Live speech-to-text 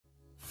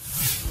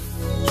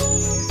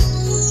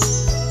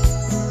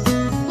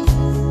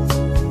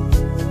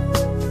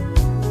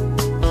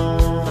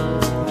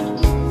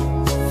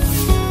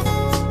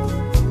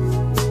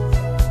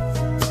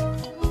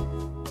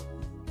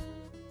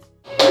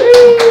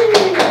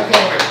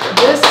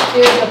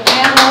is a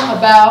panel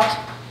about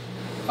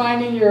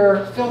finding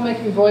your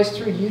filmmaking voice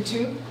through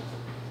YouTube.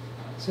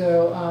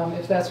 So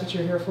if that's what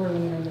you're here for,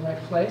 then you're in the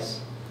right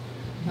place.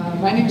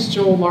 My name is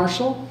Joel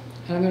Marshall,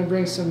 and I'm going to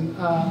bring some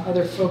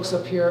other folks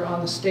up here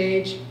on the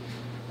stage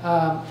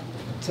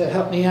to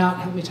help me out,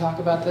 help me talk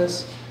about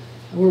this.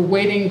 We're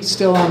waiting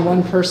still on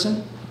one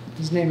person.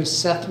 His name is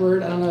Seth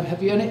Word. I don't know,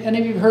 have you any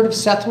of you heard of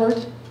Seth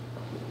Word?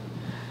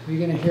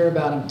 You're going to hear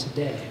about him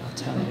today, I'll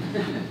tell you,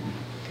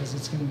 because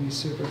it's going to be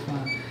super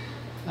fun.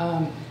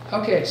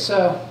 Okay,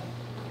 so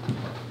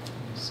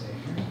let's see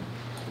here.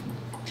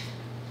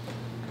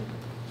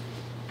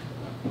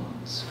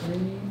 On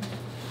screen.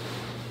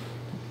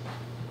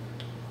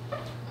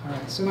 All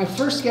right, so my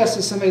first guest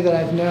is somebody that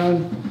I've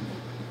known,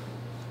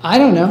 I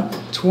don't know,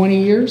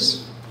 20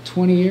 years?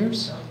 20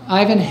 years?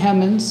 Ivan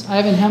Hemmans.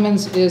 Ivan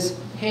Hemmans is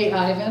Hey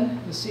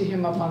Ivan. You'll see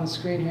him up on the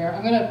screen here.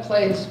 I'm going to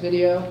play his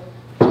video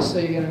just so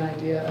you get an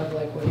idea of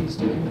like what he's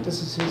doing.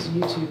 This is his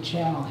YouTube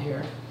channel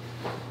here.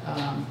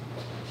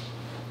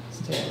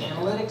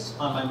 Analytics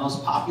on my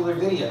most popular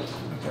videos.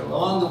 Okay, well,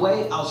 along the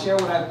way, I'll share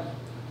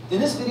in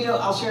this video,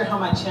 I'll share how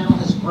my channel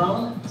has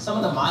grown, some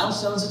of the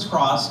milestones it's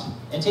crossed,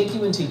 and take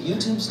you into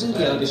YouTube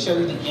Studio to show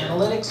you the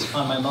analytics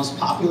on my most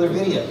popular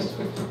videos.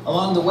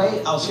 Along the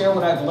way, I'll share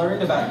what I've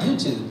learned about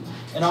YouTube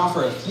and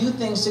offer a few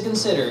things to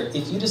consider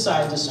if you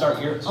decide to start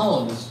your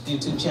own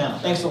YouTube channel.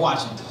 Thanks for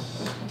watching.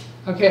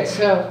 Okay,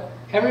 so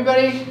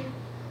everybody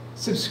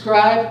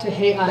subscribe to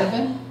Hey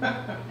Ivan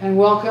and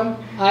welcome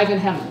Ivan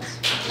Hemmans.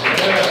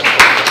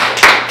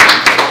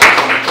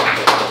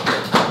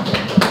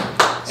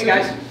 Hey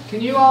guys.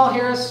 Can you all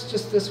hear us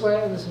just this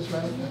way? This is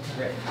right. Okay.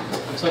 Great.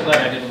 I'm so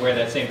glad I didn't wear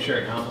that same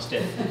shirt. I almost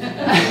did.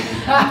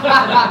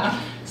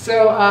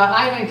 So,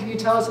 Ivan, can you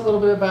tell us a little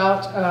bit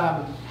about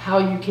how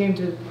you came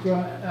to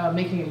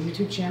making a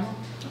YouTube channel?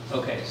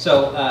 Okay,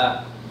 so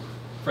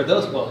for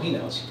those, well, he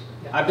knows.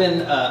 Yeah. I've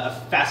been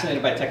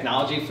fascinated by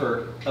technology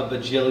for a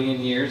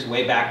bajillion years,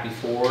 way back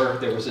before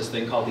there was this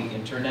thing called the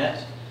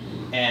internet.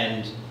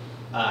 And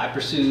I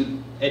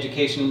pursued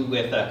education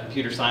with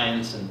computer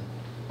science and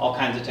all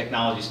kinds of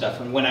technology stuff.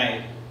 And when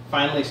I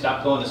finally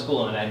stopped going to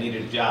school and I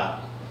needed a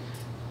job,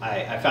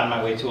 I found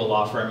my way to a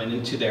law firm and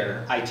into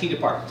their IT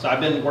department. So I've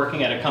been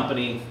working at a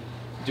company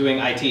doing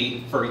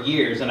IT for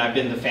years, and I've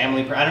been the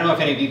family. I don't know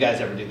if any of you guys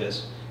ever do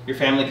this. Your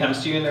family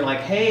comes to you and they're like,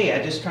 hey,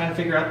 I'm just trying to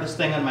figure out this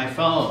thing on my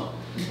phone,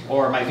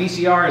 or my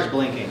VCR is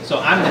blinking. So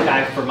I'm the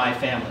guy for my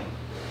family.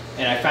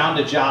 And I found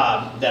a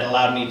job that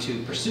allowed me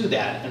to pursue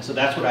that, and so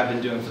that's what I've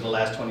been doing for the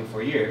last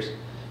 24 years.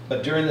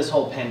 But during this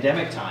whole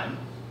pandemic time,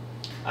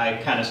 I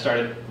kind of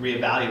started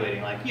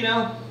reevaluating, like, you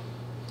know,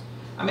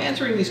 I'm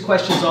answering these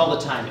questions all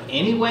the time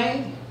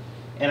anyway,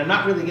 and I'm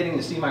not really getting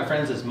to see my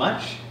friends as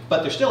much,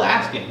 but they're still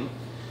asking,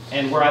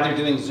 and we're either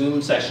doing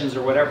Zoom sessions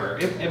or whatever.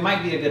 It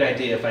might be a good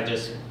idea if I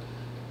just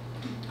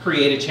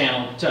create a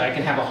channel so I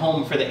can have a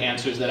home for the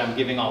answers that I'm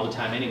giving all the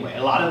time anyway.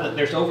 A lot of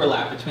there's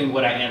overlap between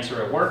what I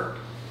answer at work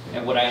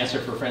and what I answer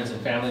for friends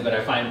and family, but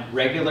I find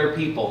regular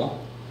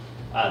people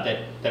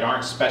that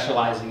aren't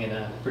specializing in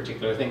a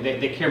particular thing.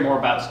 They care more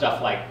about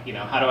stuff like, you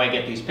know, how do I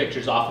get these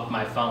pictures off of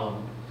my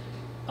phone,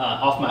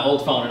 off my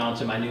old phone and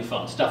onto my new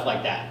phone, stuff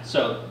like that.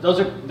 So those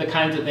are the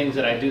kinds of things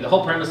that I do. The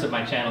whole premise of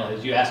my channel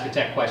is you ask a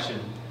tech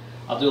question,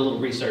 I'll do a little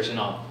research and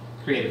I'll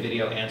create a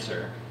video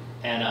answer.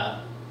 And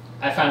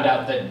I found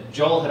out that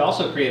Joel had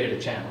also created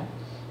a channel.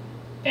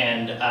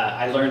 And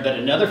I learned that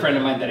another friend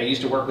of mine that I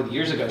used to work with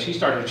years ago, she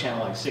started a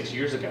channel like 6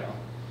 years ago.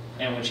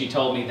 And when she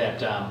told me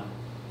that,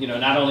 you know,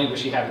 not only was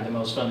she having the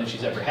most fun that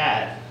she's ever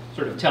had,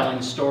 sort of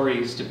telling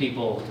stories to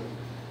people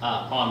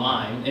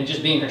online and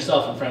just being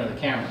herself in front of the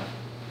camera,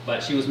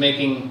 but she was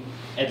making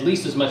at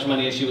least as much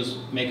money as she was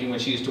making when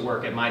she used to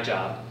work at my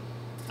job,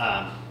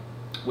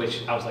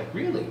 which I was like,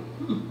 really?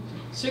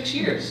 6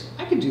 years?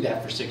 I could do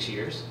that for 6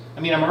 years. I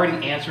mean, I'm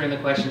already answering the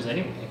questions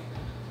anyway.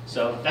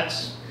 So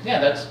that's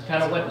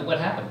kind of what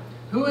happened.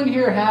 Who in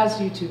here has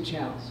YouTube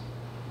channels?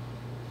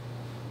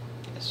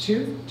 Yes.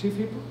 Two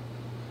people?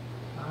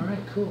 All right,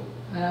 cool.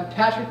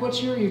 Patrick,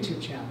 what's your YouTube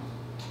channel?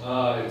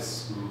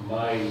 It's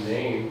my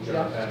name,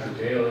 John Patrick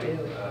Daly.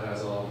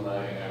 Has all of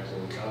my acting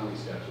and comedy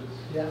sketches.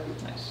 Yeah.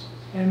 Nice.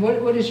 And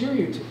what is your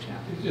YouTube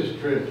channel? It's just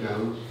Trent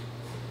Jones.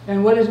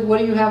 And what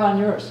do you have on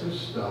yours?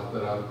 This stuff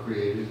that I've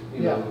created.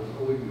 You know,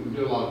 we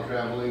do a lot of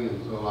traveling,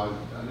 and so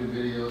I do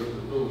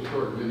videos, little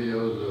short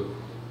videos of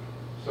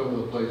some of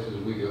the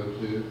places we go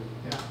to.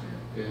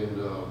 Yeah.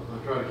 And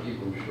I try to keep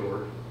them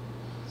short.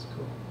 That's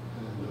cool.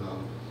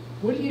 And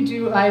what do you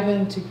do,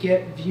 Ivan, to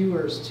get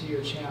viewers to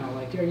your channel?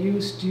 Like, do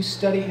you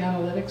study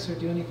analytics or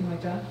do anything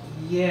like that?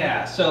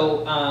 Yeah.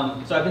 So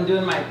I've been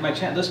doing my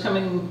channel. This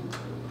coming,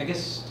 I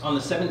guess, on the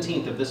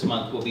 17th of this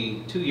month will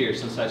be 2 years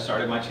since I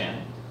started my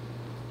channel.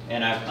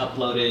 And I've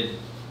uploaded,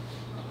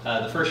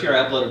 the first year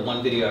I uploaded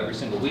one video every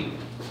single week.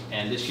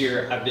 And this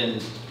year I've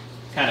been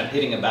kind of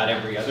hitting about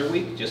every other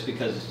week just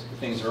because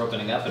things are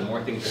opening up and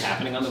more things are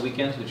happening on the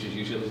weekends, which is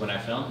usually when I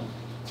film.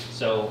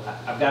 So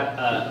I've got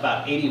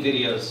about 80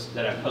 videos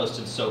that I've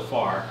posted so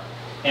far.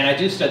 And I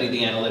do study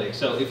the analytics.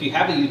 So if you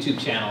have a YouTube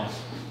channel,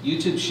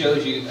 YouTube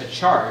shows you a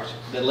chart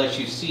that lets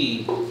you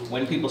see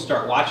when people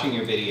start watching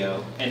your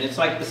video, and it's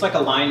like a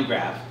line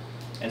graph.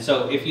 And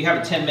so if you have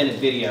a 10-minute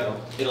video,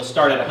 it'll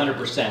start at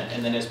 100%,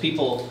 and then as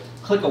people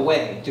click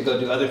away to go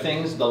do other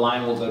things, the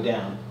line will go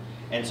down.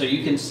 And so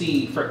you can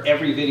see for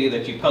every video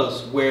that you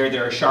post where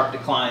there are sharp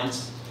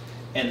declines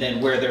and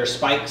then where there are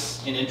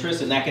spikes in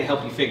interest, and that can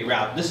help you figure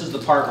out, this is the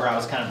part where I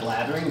was kind of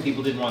blathering and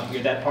people didn't want to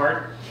hear that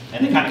part,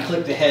 and they kind of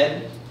clicked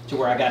ahead to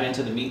where I got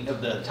into the meat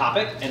of the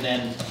topic, and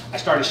then I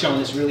started showing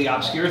this really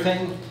obscure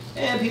thing,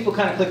 and people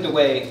kind of clicked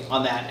away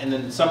on that, and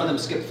then some of them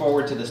skipped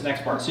forward to this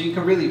next part. So you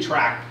can really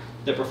track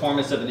the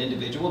performance of an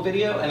individual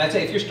video, and I'd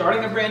say if you're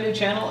starting a brand new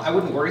channel, I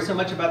wouldn't worry so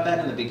much about that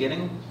in the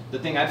beginning. The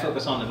thing I'd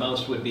focus on the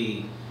most would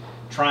be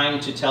trying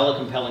to tell a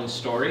compelling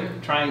story,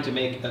 trying to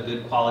make a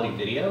good quality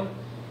video,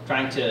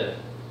 trying to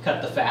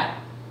cut the fat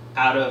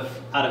out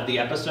of the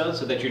episode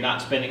so that you're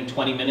not spending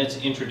 20 minutes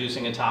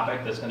introducing a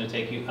topic that's going to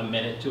take you a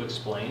minute to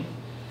explain.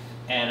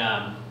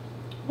 And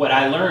what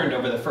I learned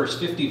over the first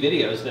 50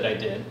 videos that I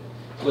did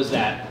was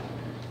that,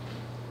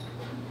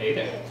 hey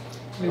there.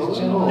 Ladies and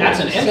gentlemen, That's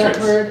an entrance.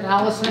 Shepherd,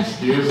 Allison.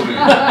 Excuse me.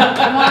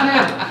 Come on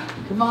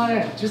in. Come on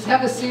in. Just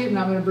have a seat, and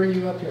I'm going to bring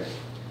you up here.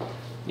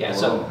 Yeah,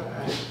 so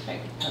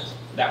hey,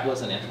 that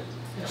was an entrance.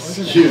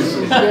 Excuse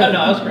me. No,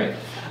 that was great.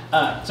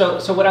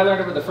 So what I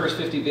learned over the first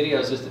 50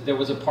 videos is that there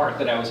was a part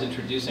that I was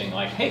introducing,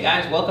 like, hey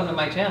guys, welcome to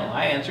my channel.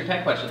 I answer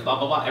tech questions, blah,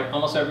 blah, blah.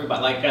 Almost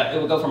everybody, like,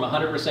 it would go from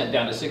 100%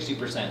 down to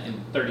 60% in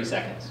 30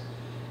 seconds.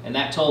 And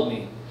that told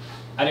me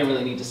I didn't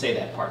really need to say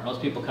that part.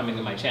 Most people coming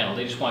to my channel,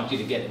 they just want you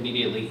to get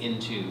immediately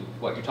into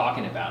what you're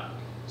talking about.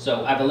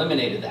 So I've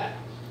eliminated that.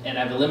 And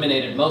I've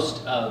eliminated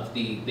most of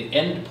the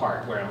end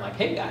part where I'm like,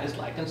 hey guys,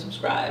 like and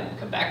subscribe and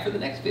come back for the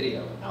next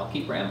video. And I'll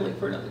keep rambling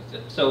for another.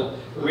 So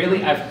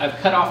really, I've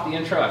cut off the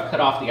intro, I've cut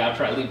off the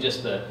outro, I leave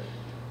just the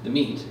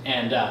meat.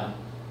 And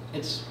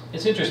it's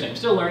interesting, I'm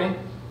still learning.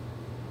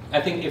 I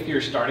think if you're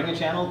starting a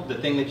channel,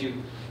 the thing that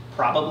you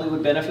probably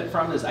would benefit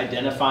from is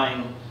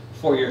identifying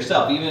for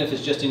yourself, even if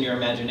it's just in your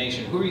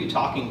imagination, who are you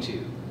talking to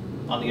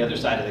on the other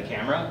side of the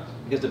camera?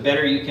 Because the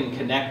better you can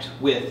connect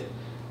with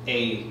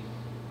a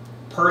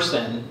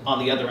person on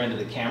the other end of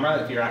the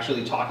camera, if you're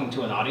actually talking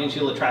to an audience,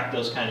 you'll attract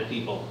those kind of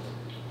people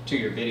to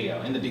your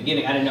video. In the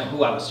beginning, I didn't know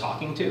who I was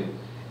talking to,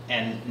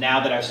 and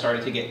now that I've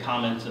started to get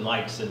comments and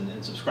likes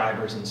and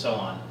subscribers and so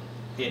on,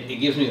 it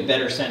gives me a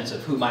better sense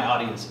of who my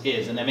audience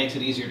is, and that makes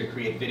it easier to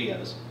create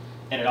videos.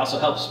 And it also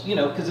helps, you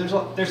know, because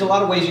there's a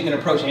lot of ways you can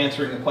approach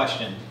answering a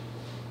question,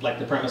 like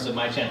the premise of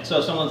my channel. So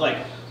if someone's like,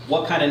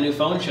 what kind of new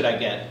phone should I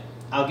get?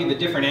 I'll give a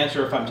different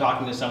answer if I'm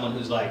talking to someone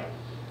who's like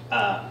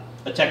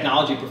a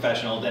technology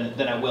professional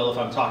than I will if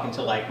I'm talking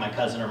to like my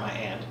cousin or my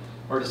aunt,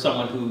 or to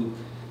someone who,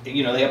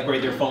 you know, they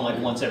upgrade their phone like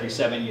once every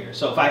 7 years.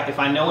 So if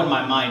I know in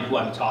my mind who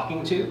I'm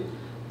talking to,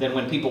 then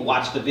when people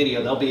watch the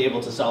video, they'll be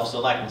able to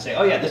self-select and say,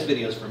 oh yeah, this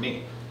video is for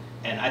me.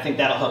 And I think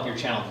that'll help your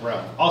channel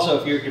grow.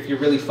 Also, if you're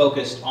really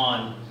focused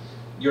on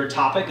your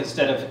topic,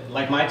 instead of,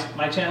 like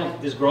my channel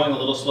is growing a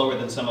little slower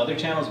than some other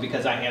channels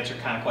because I answer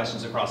kind of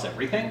questions across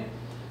everything.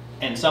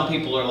 And some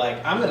people are like,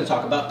 I'm going to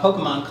talk about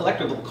Pokemon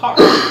collectible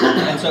cards.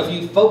 And so if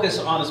you focus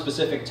on a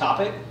specific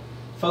topic,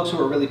 folks who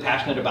are really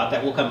passionate about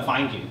that will come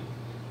find you.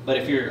 But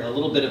if you're a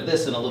little bit of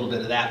this and a little bit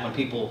of that, when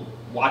people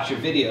watch your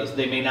videos,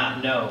 they may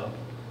not know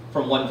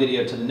from one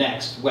video to the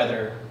next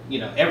whether, you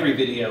know, every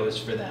video is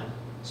for them.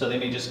 So they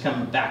may just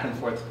come back and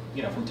forth,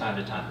 you know, from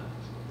time to time.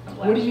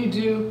 What do you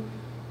do?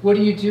 What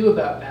do you do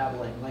about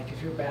babbling? Like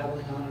if you're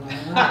babbling on and on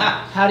and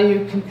on, how do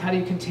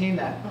you contain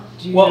that?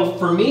 Well,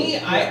 for me,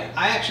 I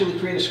actually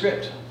create a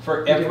script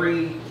for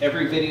every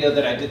video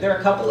that I did. There are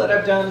a couple that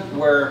I've done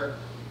where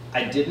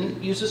I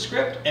didn't use a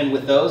script, and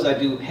with those I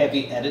do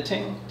heavy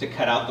editing to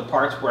cut out the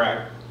parts where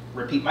I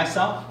repeat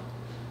myself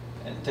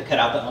and to cut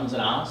out the ums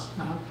and ahs.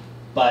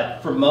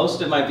 But for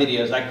most of my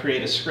videos, I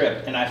create a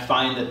script, and I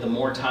find that the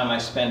more time I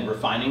spend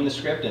refining the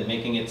script and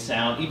making it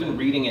sound, even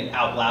reading it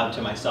out loud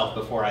to myself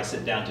before I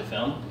sit down to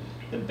film,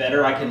 the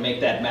better I can make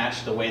that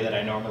match the way that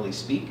I normally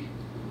speak,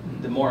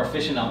 the more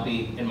efficient I'll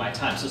be in my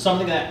time. So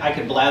something that I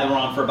could blather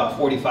on for about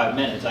 45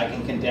 minutes, I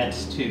can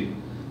condense to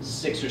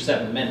 6 or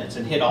 7 minutes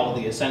and hit all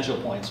of the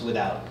essential points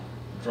without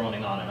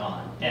droning on and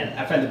on. And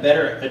I find the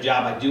better a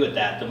job I do at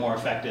that, the more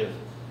effective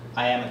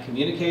I am at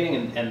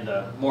communicating, and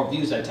the more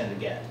views I tend to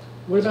get.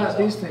 What about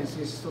these things,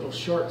 these little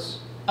shorts?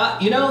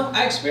 You know,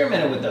 I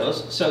experimented with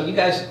those. So you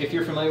guys, if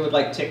you're familiar with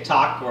like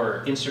TikTok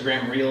or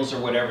Instagram Reels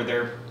or whatever,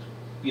 they're,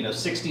 you know,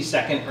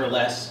 60-second or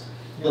less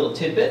little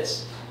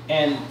tidbits.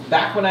 And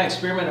back when I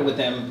experimented with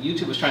them,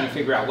 YouTube was trying to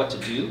figure out what to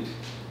do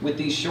with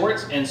these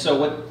shorts. And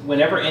so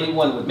whenever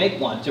anyone would make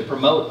one to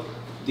promote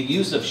the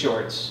use of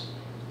shorts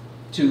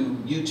to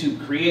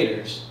YouTube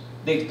creators,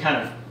 they'd kind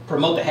of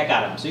promote the heck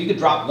out of them. So you could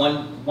drop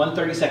one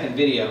 30-second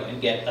video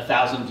and get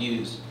 1,000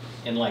 views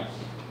in like,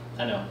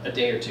 I don't know, a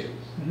day or two.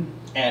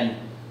 And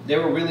they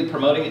were really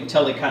promoting it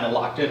until they kind of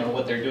locked in on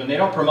what they're doing. They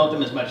don't promote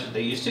them as much as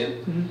they used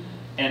to.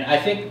 And I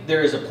think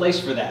there is a place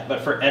for that.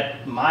 But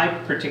at my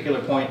particular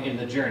point in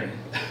the journey,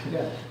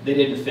 they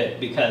didn't fit,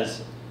 because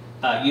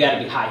you got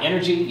to be high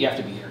energy, you have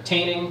to be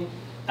entertaining,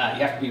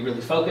 You have to be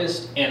really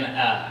focused, and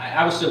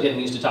I was still getting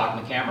used to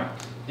talking to camera.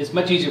 It's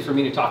much easier for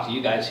me to talk to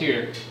you guys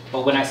here,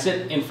 but when I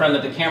sit in front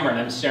of the camera and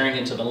I'm staring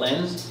into the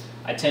lens,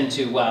 I tend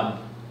to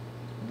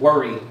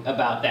worry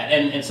about that.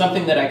 And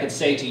something that I could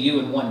say to you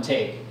in one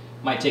take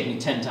might take me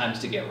 10 times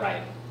to get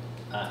right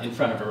in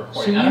front of a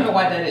recording. So I don't know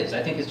why that is.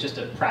 I think it's just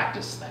a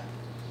practice thing.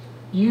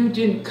 You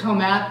didn't come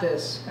at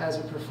this as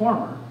a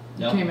performer.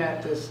 You No. came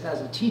at this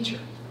as a teacher.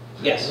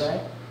 Yes.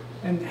 Right?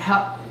 And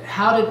how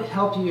did it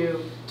help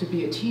you to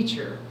be a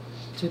teacher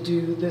to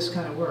do this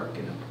kind of work?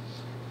 You know?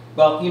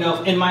 Well, you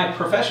know, in my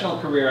professional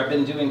career, I've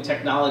been doing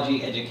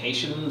technology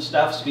education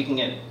stuff,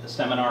 speaking at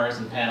seminars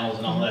and panels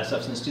and all that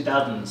stuff since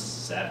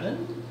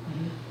 2007.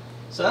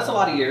 So that's a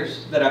lot of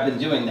years that I've been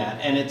doing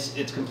that, and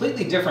it's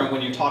completely different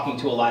when you're talking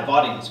to a live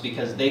audience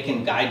because they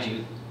can guide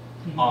you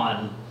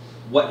on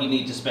what you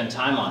need to spend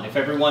time on. If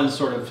everyone's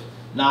sort of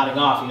nodding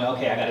off, you know,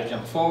 okay, I got to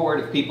jump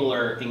forward. If people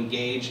are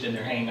engaged and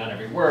they're hanging on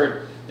every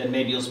word, then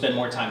maybe you'll spend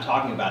more time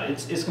talking about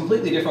it. It's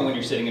completely different when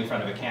you're sitting in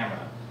front of a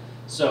camera.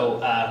 So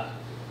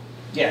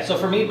yeah, so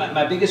for me,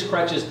 my biggest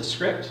crutch is the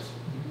script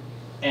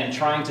and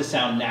trying to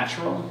sound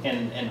natural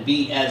and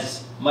be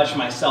as much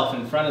myself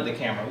in front of the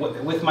camera.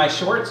 With my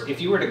shorts,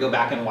 if you were to go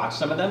back and watch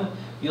some of them,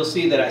 you'll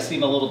see that I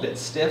seem a little bit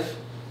stiff,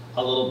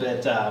 a little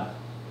bit, I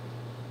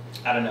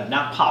don't know,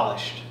 not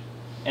polished.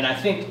 And I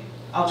think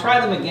I'll try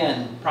them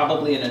again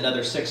probably in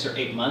another 6 or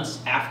 8 months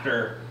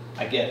after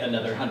I get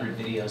another 100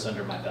 videos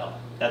under my belt.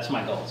 That's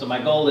my goal. So my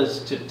goal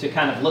is to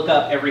kind of look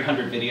up every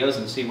 100 videos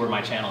and see where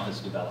my channel has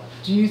developed.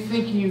 Do you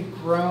think you've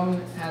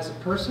grown as a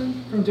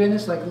person from doing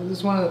this? Like, this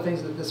is one of the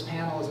things that this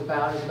panel is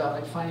about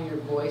like finding your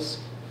voice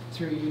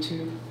through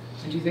YouTube.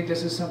 And do you think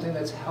this is something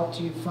that's helped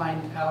you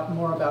find out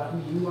more about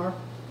who you are?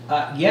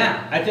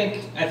 Yeah, I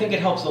think it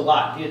helps a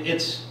lot.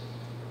 It's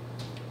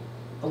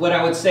what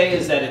I would say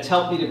is that it's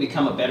helped me to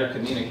become a better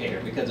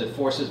communicator because it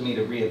forces me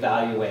to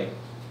reevaluate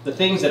the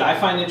things that I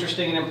find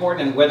interesting and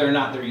important and whether or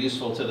not they're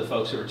useful to the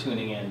folks who are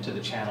tuning in to the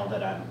channel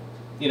that I'm,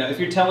 you know, if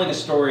you're telling a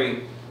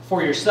story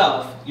for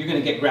yourself, you're going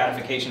to get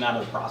gratification out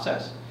of the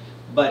process.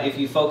 But if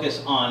you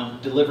focus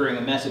on delivering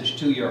a message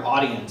to your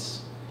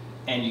audience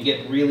and you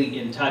get really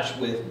in touch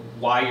with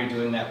why you're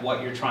doing that,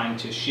 what you're trying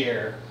to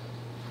share,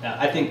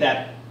 I think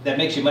that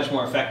makes you much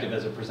more effective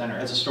as a presenter,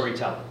 as a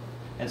storyteller.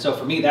 And so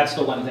for me, that's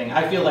the one thing.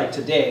 I feel like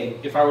today,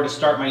 if I were to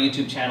start my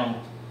YouTube channel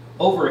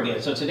over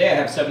again, so today I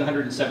have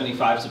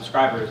 775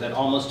 subscribers at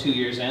almost 2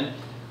 years in,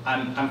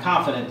 I'm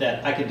confident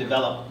that I could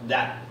develop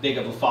that big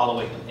of a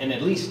following in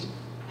at least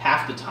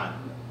half the time,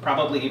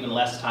 probably even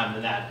less time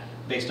than that,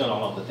 based on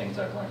all of the things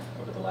I've learned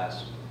over the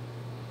last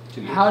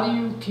 2 years. How do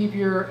you keep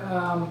your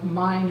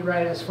mind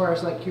right as far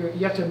as like you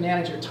have to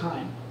manage your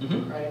time,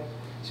 right?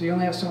 So you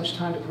only have so much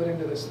time to put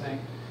into this thing.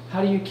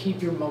 How do you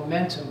keep your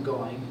momentum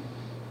going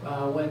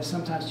when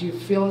sometimes do you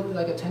feel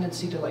like a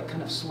tendency to like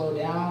kind of slow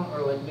down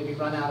or like maybe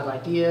run out of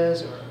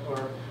ideas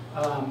or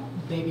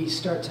maybe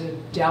start to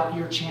doubt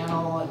your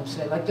channel and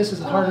say like this is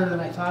harder than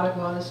I thought it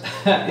was?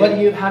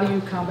 How do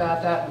you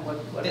combat that and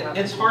what happens?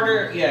 It's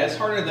harder, yeah, it's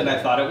harder than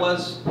I thought it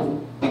was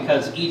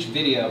because each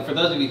video, for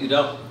those of you who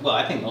don't, well,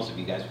 I think most of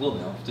you guys will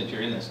know since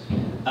you're in this,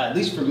 at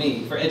least for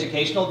me, for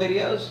educational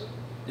videos,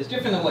 it's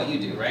different than what you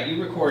do, right?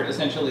 You record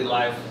essentially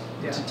live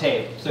to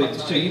tape,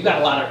 so you've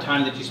got a lot of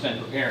time that you spend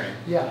preparing.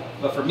 Yeah.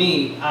 But for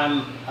me,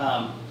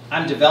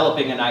 I'm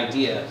developing an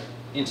idea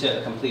into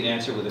a complete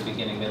answer with a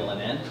beginning, middle, and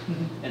end.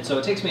 And so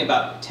it takes me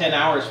about 10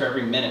 hours for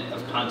every minute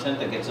of content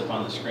that gets up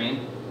on the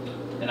screen.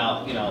 And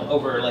I'll, you know,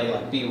 overlay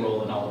like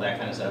B-roll and all of that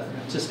kind of stuff.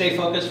 To stay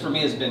focused for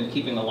me has been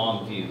keeping a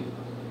long view.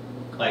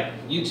 Like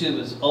YouTube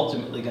is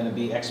ultimately going to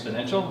be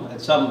exponential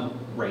at some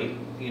rate.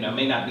 You know,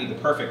 may not be the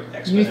perfect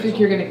exponential. You think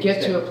you're going to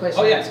get to a place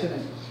where it's going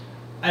to...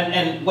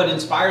 And what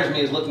inspires me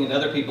is looking at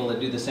other people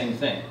that do the same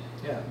thing.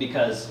 Yeah.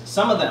 Because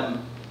some of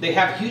them, they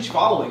have huge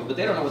followings, but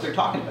they don't know what they're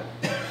talking about.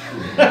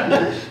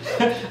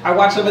 I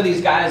watch some of these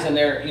guys and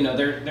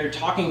they're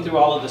talking through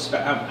all of this.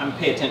 I'm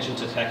pay attention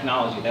to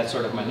technology. That's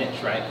sort of my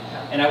niche, right?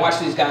 And I watch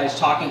these guys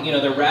talking, you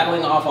know, they're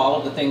rattling off all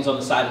of the things on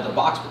the side of the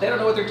box, but they don't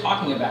know what they're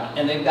talking about.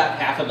 And they've got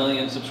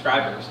 500,000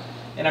 subscribers.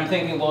 And I'm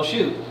thinking, well,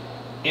 shoot,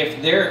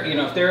 if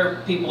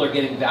their people are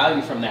getting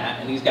value from that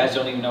and these guys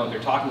don't even know what they're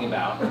talking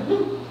about,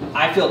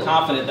 I feel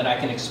confident that I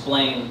can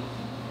explain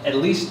at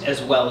least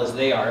as well as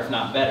they are, if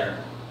not better,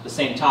 the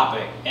same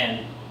topic.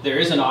 And there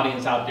is an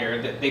audience out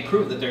there that they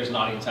prove that there's an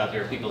audience out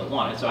there of people that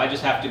want it. So I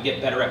just have to get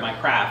better at my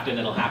craft and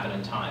it'll happen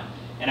in time.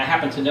 And I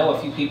happen to know a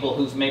few people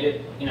who've made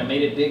it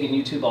big in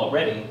YouTube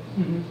already.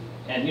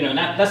 And you know,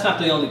 that's not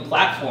the only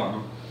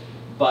platform,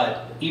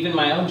 but even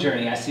my own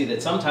journey, I see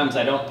that sometimes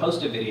I don't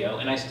post a video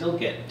and I still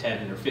get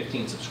 10 or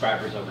 15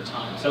 subscribers over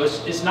time. So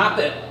it's not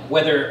that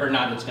whether or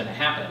not it's going to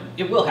happen.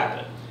 It will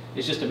happen.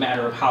 It's just a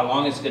matter of how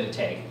long it's going to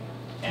take.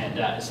 And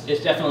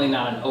it's definitely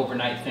not an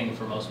overnight thing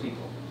for most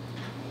people.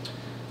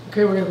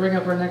 Okay, we're going to bring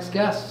up our next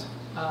guest,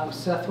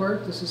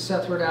 Sethward. This is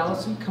Sethward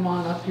Allison. Come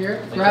on up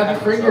here.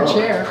 Bring your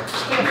chair.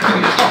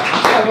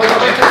 Yeah, we'll go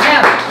with the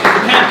pen.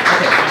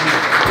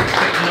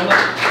 You know what?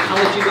 I'll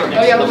let you go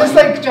next. Oh yeah, just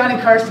like Johnny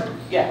Carson.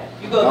 Yeah,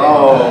 you go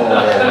there.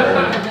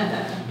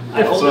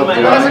 I hold up, my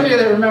For John? those of you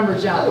that remember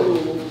John.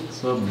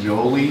 What's up,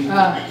 Jolie?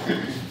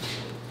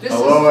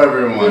 Hello,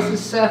 everyone. This is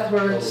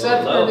Sethford.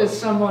 Sethford is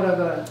somewhat of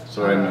a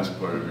Sorry, I missed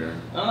part of your.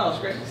 Oh, no, it's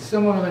great.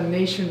 somewhat of a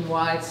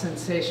nationwide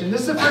sensation.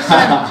 This is the first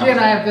time she and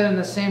I have been in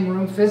the same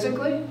room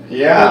physically.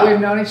 Yeah. But we've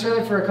known each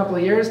other for a couple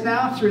of years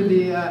now through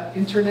the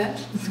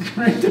internet. It's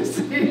great to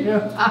see you.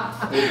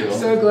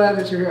 So glad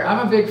that you're here.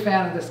 I'm a big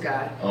fan of this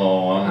guy.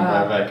 Oh, I'm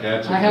right back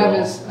at you.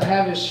 I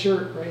have his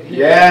shirt right here.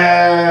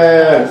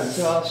 Yes.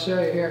 So I'll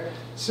show you here.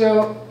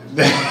 So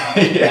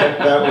yeah,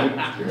 that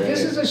was great. this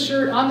is a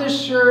shirt. On this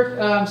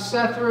shirt,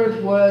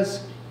 Sethford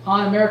was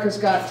on America's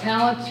Got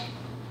Talent,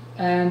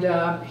 and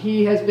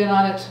he has been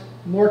on it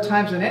more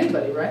times than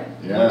anybody, right?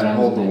 Yeah, I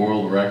hold the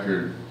world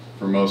record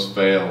for most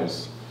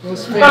fails.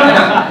 Most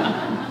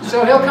famous.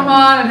 So he'll come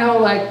on and he'll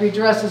like be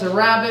dressed as a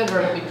rabbit,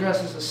 or he'll be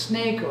dressed as a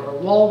snake or a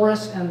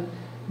walrus, and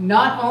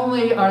not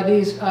only are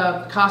these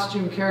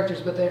costume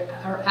characters, but they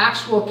are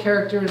actual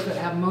characters that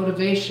have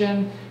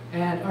motivation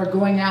and are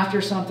going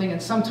after something,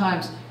 and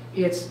sometimes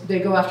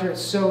they go after it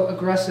so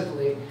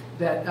aggressively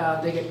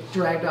that they get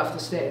dragged off the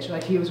stage.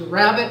 Like he was a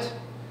rabbit,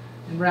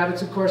 and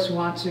rabbits, of course,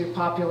 want to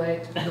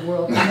populate the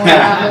world with more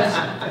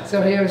rabbits.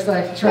 So he was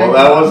like trying.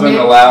 Well, that wasn't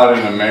allowed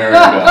in America.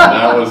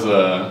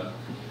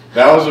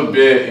 That was a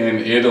bit in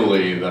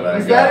Italy that I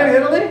Was got. that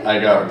in Italy? I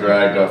got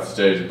dragged off the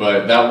stage,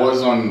 but that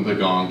was on the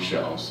Gong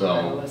Show. So,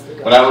 That was the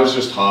Gong but I was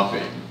just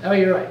hopping. Oh,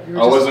 you're right. You were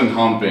I just- wasn't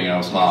humping. I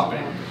was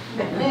hopping.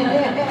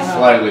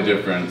 Slightly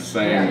different,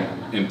 same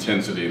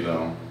intensity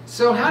though.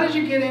 So how did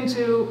you get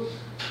into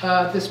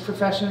this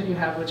profession that you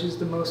have, which is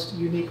the most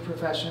unique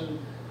profession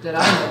that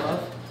I know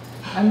of?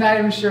 I'm not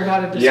even sure how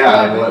to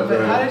describe it,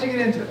 but how did you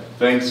get into it?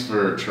 Thanks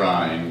for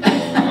trying.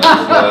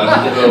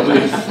 That's the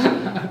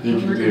least you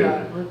can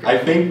do. I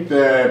think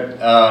that,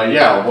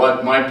 yeah,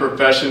 what my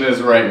profession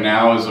is right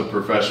now is a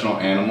professional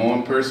animal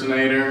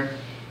impersonator.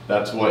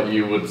 That's what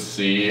you would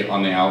see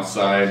on the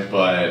outside,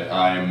 but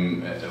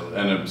I'm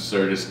an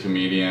absurdist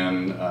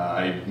comedian.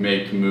 I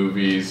make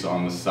movies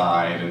on the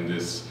side, and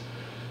this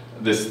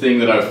thing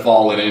that I've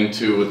fallen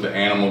into with the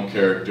animal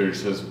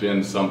characters has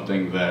been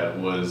something that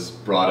was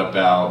brought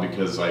about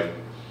because I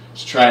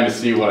was trying to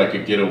see what I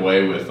could get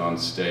away with on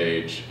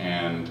stage,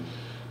 and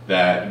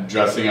that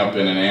dressing up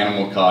in an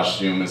animal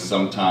costume is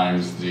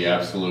sometimes the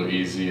absolute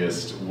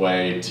easiest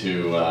way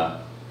to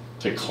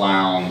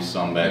clown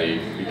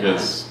somebody,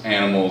 because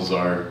animals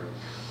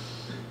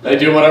they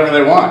do whatever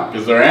they want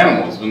because they're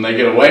animals and they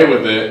get away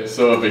with it.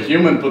 So if a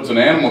human puts an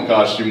animal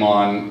costume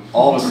on,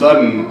 all of a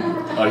sudden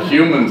a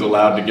human's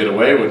allowed to get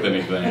away with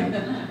anything,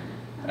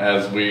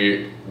 as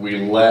we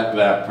let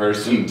that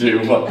person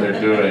do what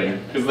they're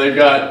doing because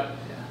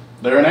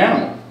they're an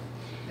animal.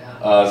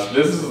 So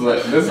this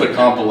is a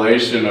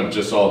compilation of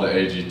just all the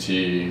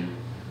AGT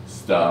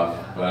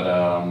stuff, but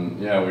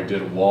yeah, we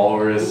did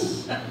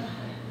Walrus,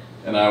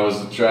 and I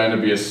was trying to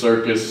be a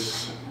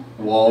circus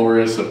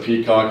walrus, a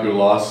peacock who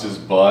lost his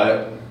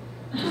butt.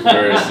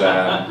 Very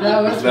sad.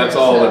 That's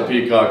all that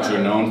peacocks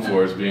are known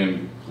for, is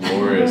being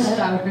glorious.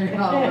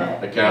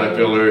 A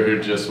caterpillar who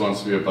just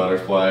wants to be a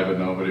butterfly, but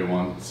nobody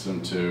wants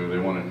him to. They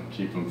want to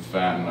keep him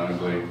fat and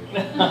ugly.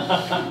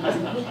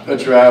 A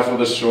giraffe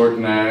with a short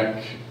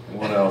neck.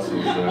 What else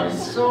was there?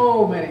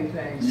 So many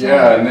things.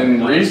 Yeah, and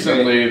then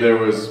recently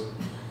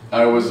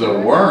I was a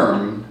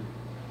worm.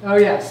 Oh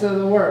yeah, so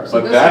the worm.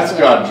 So But that's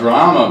got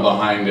drama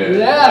behind it.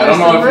 Yeah, I don't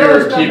know if you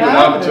were keeping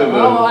up to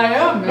I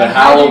am, the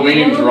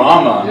Halloween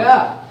drama.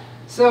 Yeah.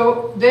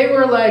 So they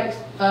were like,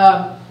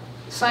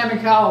 Simon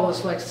Cowell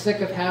was like sick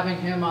of having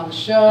him on the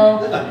show.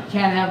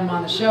 Can't have him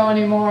on the show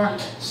anymore.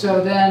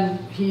 So then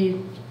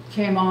he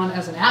came on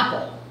as an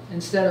apple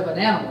instead of an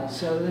animal.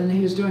 So then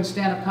he was doing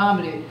stand-up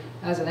comedy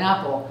as an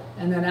apple,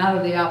 and then out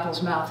of the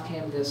apple's mouth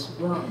came this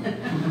worm.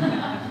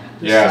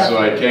 Yeah, so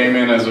I came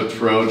in as a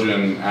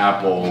Trojan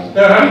apple.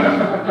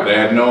 And they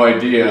had no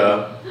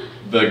idea.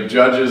 The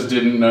judges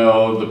didn't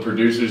know. The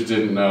producers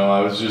didn't know.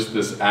 I was just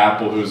this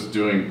apple who's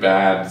doing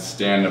bad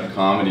stand-up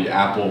comedy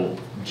apple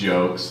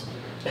jokes.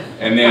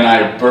 And then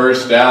I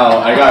burst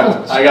out. I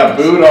got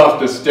booed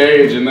off the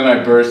stage, and then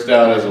I burst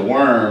out as a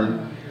worm.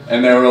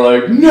 And they were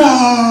like,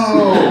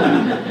 no!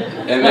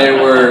 And they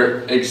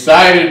were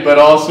excited, but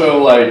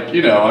also like,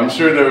 you know, I'm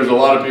sure there was a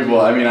lot of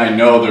people, I mean, I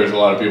know there's a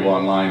lot of people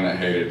online that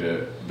hated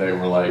it. They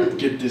were like,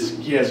 get this,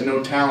 he has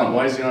no talent,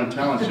 why is he on a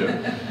talent show?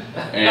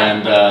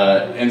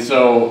 And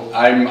so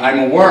I'm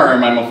a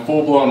worm, I'm a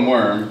full-blown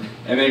worm,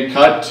 and then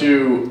cut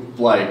to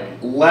like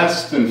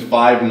less than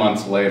 5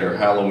 months later,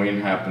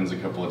 Halloween happens a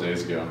couple of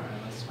days ago.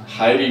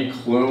 Heidi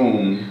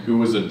Klum, who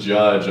was a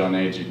judge on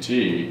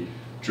AGT,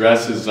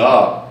 dresses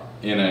up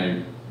in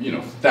a, you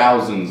know,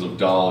 thousands of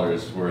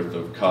dollars worth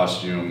of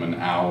costume and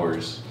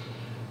hours,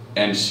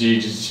 and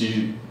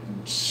she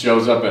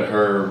shows up at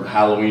her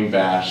Halloween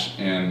bash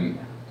in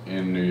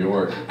New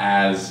York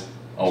as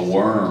a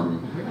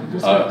worm,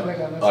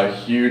 a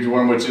huge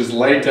worm, which is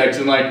latex,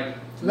 and like,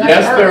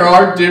 yes, there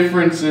are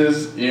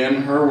differences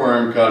in her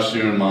worm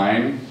costume and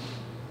mine,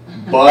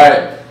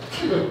 but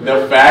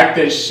the fact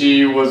that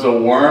she was a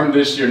worm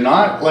this year,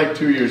 not like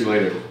 2 years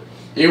later,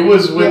 It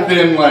was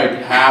within like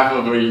half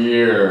of a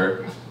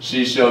year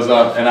she shows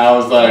up, and I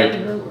was like,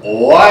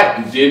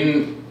 what?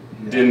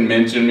 Didn't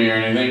mention me or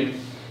anything.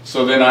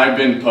 So then I've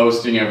been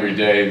posting every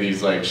day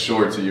these like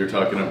shorts that you're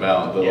talking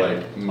about, the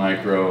like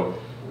micro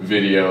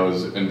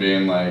videos, and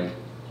being like,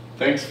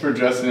 thanks for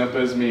dressing up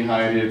as me,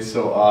 Heidi. It's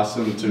so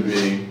awesome to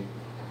be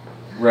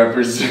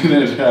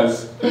represented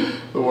as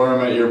the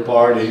worm at your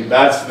party.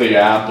 That's the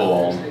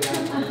apple.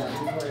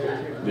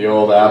 The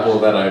old apple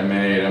that I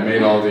made. I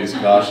made all these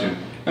costumes.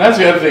 And that's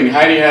the other thing.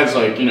 Heidi has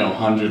like, you know,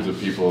 hundreds of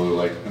people who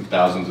like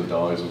thousands of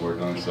dollars of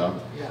work on stuff.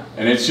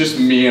 And it's just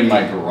me in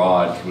my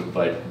garage with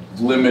like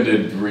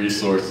limited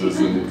resources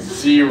and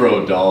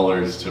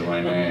 $0 to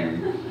my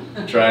name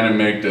trying to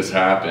make this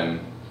happen.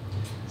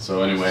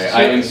 So anyway,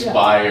 I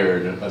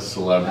inspired a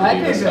celebrity.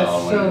 I think that's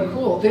so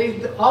cool.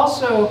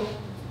 Also,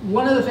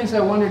 one of the things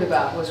I wondered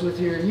about was with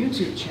your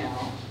YouTube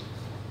channel.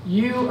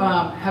 You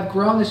have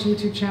grown this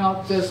YouTube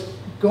channel. Does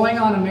going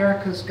on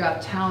America's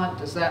Got Talent,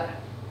 does that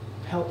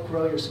help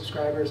grow your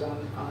subscribers on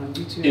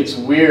YouTube? It's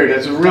weird.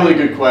 That's a really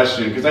good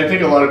question, because I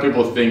think a lot of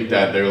people think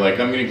that they're like,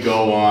 I'm going to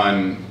go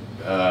on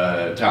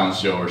a talent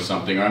show or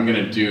something, or I'm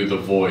going to do The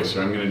Voice,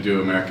 or I'm going to do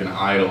American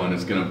Idol, and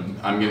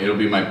it'll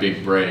be my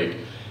big break.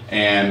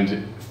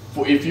 And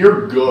if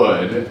you're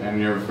good and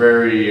you're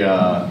very,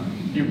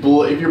 if you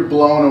blow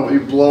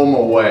them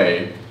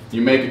away,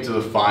 you make it to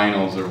the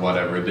finals or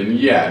whatever, then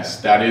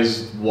yes, that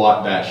is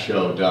what that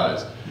show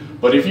does.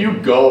 But if you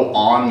go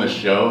on the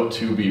show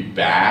to be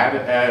bad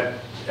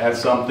at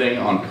something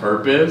on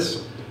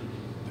purpose,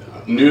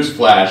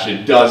 newsflash,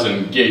 it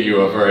doesn't get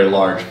you a very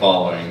large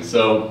following.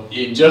 So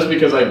just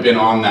because I've been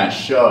on that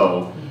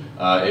show,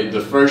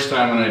 the first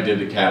time when I did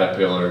the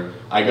Caterpillar,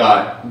 I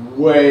got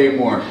way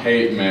more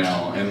hate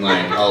mail and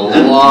like a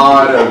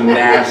lot of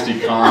nasty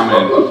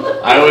comments.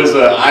 I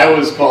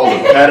was called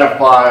a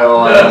pedophile.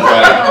 I was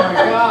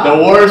like,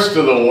 the worst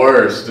of the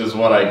worst is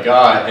what I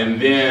got.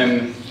 And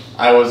then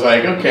I was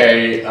like,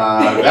 okay,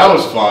 that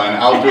was fun.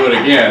 I'll do it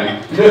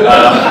again.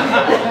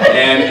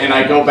 And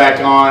I go back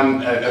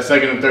on a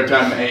second and third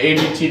time.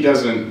 AGT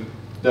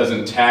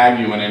doesn't tag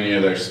you in any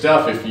of their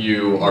stuff if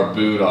you are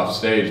booed off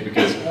stage,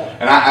 because,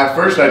 and at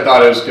first I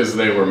thought it was because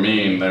they were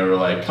mean. They were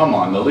like, come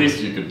on, the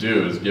least you could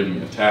do is give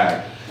me a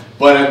tag.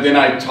 But then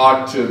I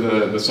talked to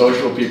the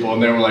social people,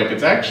 and they were like,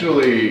 it's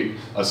actually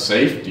a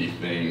safety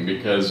thing,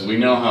 because we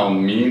know how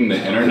mean the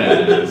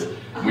internet is.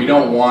 We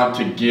don't want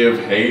to give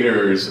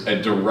haters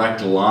a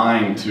direct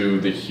line to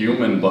the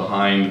human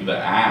behind the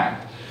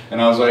act.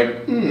 And I was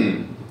like,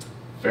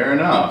 fair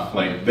enough.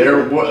 Like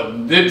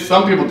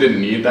some people didn't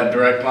need that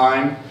direct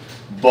line,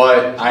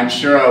 but I'm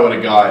sure I would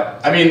have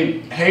got. I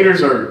mean,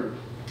 haters are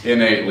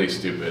innately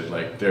stupid.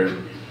 Like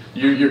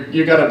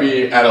you got to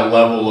be at a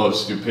level of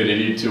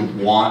stupidity to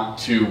want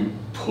to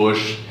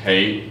push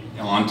hate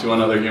onto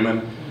another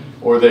human,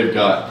 or they've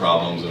got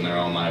problems in their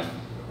own life.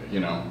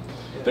 You know,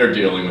 they're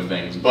dealing with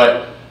things.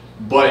 But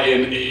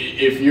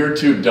if you're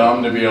too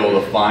dumb to be able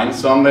to find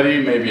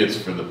somebody, maybe it's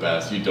for the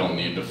best. You don't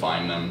need to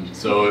find them.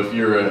 So if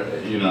you're,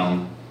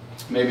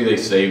 maybe they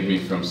saved me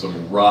from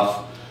some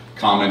rough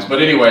comments.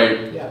 But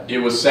anyway, it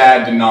was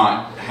sad to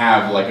not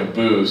have like a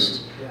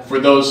boost for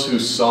those who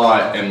saw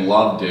it and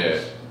loved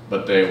it,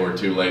 but they were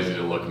too lazy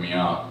to look me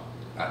up.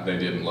 They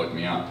didn't look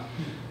me up.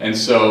 And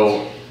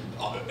so,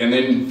 and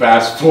then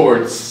fast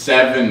forward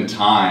 7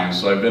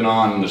 times. So I've been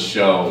on the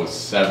show with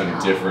 7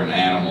 different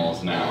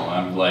animals now.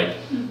 I'm like,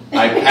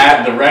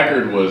 the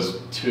record was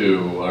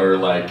 2, or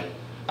like,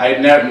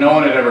 no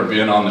one had ever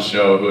been on the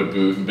show who had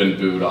been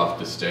booed off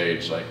the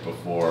stage like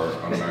before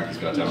on America's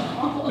Got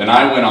Talent. Then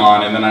I went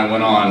on, and then I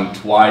went on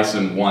twice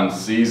in 1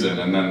 season,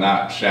 and then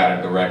that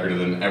shattered the record.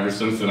 And then ever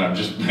since then, I've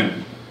just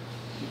been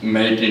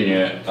making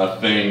it a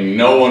thing.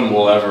 No one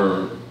will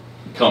ever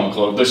come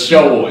close. The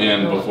show will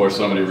end before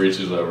somebody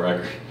reaches that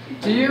record.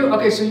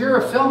 Okay, so you're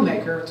a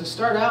filmmaker to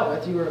start out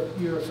with. You were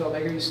a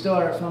filmmaker. You still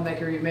are a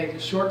filmmaker. You make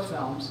short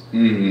films,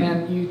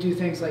 and you do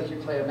things like you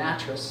play a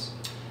mattress.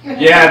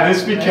 Yeah,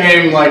 this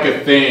became like a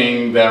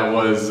thing that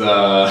was.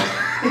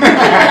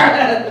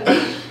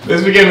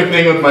 This became a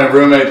thing with my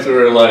roommates who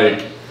were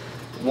like,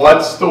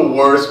 "What's the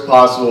worst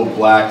possible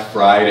Black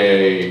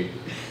Friday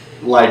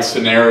like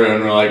scenario?"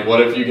 And we're like, "What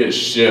if you get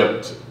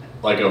shipped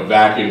like a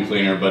vacuum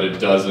cleaner, but it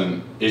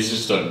doesn't, it's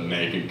just a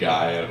naked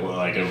guy,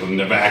 like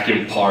the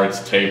vacuum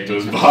parts taped to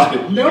his body."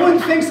 No one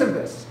thinks of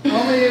this.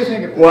 Only you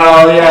think of it.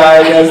 Well, yeah,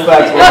 I guess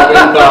that's what we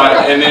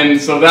thought. And then,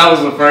 so that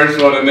was the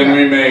first one, and then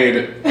we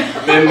made,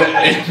 then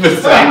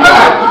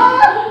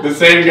the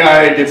same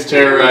guy gets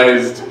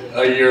terrorized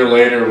a year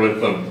later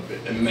with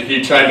and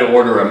he tried to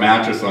order a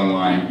mattress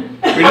online.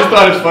 We just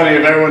thought it's funny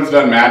if everyone's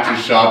done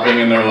mattress shopping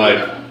and they're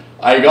like,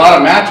 I got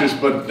a mattress,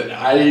 but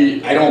I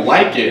don't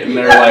like it. And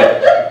they're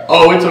like,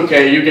 oh, it's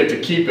okay, you get to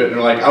keep it. And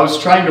they're like, I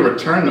was trying to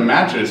return the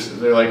mattress.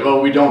 They're like,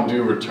 oh, we don't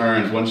do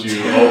returns. Once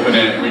you open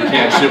it, we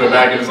can't ship it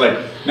back. And it's like,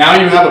 now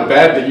you have a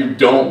bed that you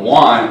don't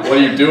want. What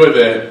do you do with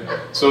it?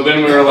 So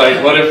then we were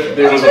like, what if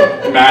there was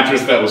a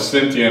mattress that was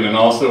sentient and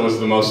also was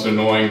the most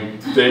annoying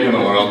thing in the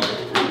world?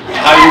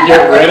 How do you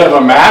get rid of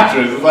a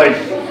mattress? It's like,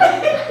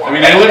 I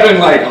mean, I live in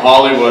like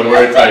Hollywood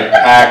where it's like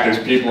packed, there's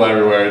people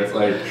everywhere. It's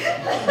like,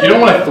 you don't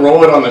want to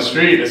throw it on the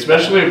street,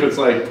 especially if it's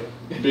like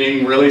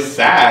being really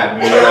sad.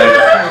 And you're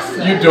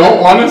like, you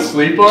don't want to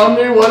sleep on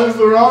me? What is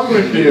wrong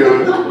with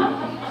you?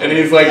 And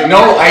he's like,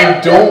 no, I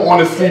don't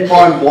want to sleep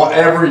on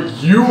whatever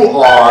you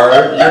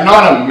are. You're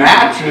not a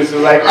mattress.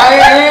 He's like, I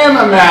am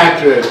a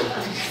mattress.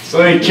 So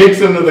then he kicks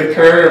him to the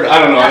curb. I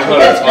don't know, I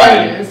thought it was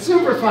funny. It's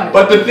super funny.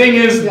 But the thing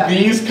is,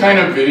 these kind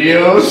of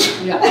videos,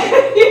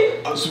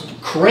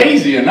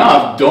 crazy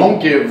enough, don't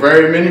get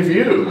very many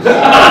views.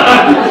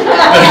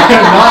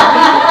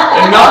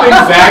 And not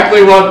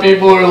exactly what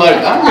people are like,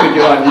 I'm going to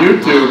get on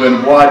YouTube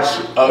and watch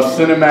a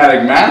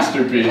cinematic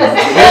masterpiece.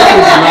 This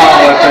is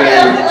not what they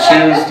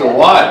choose to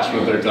watch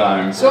with their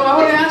time. So I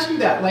want to ask you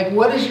that. Like,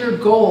 what is your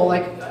goal?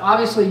 Like,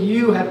 obviously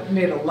you have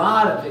made a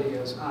lot of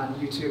videos on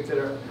YouTube that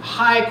are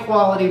high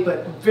quality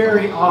but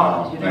very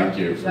odd. You know? Thank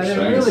you for they're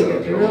saying really so,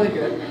 good. They're really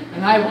good.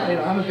 And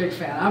I'm a big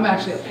fan. I'm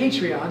actually a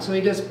Patreon, so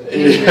he does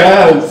Patreon,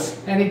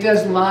 Yes. and he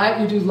does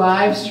live. You do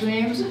live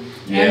streams, and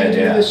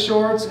you do the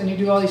shorts, and you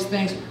do all these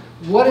things.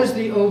 What is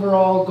the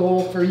overall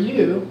goal for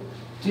you?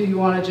 Do you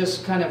want to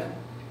just kind of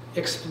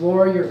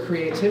explore your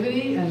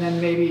creativity and then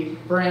maybe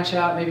branch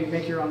out, maybe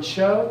make your own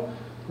show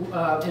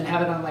and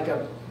have it on like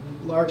a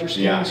larger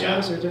scale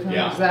shows or different?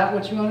 Is that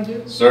what you want to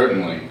do?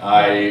 Certainly.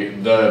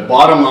 The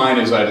bottom line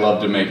is I'd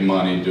love to make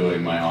money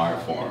doing my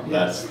art form.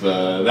 That's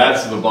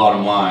the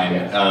bottom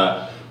line.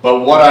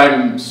 But what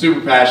I'm super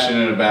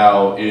passionate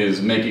about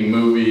is making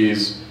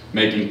movies,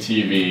 making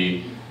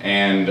TV.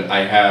 And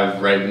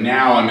right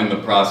now I'm in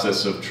the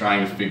process of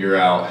trying to figure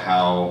out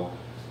how,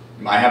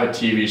 I have a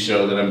TV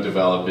show that I'm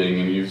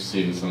developing, and you've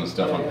seen some of the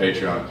stuff on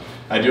Patreon.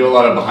 I do a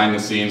lot of behind the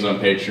scenes on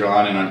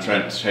Patreon, and I'm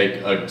trying to take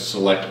a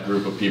select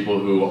group of people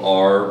who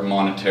are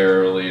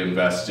monetarily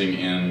investing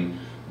in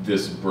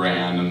this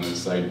brand and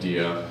this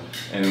idea,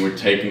 and we're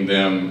taking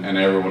them and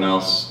everyone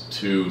else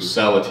to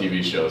sell a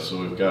TV show. So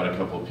we've got a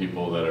couple of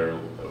people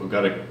we've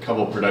got a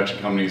couple of production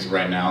companies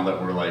right now that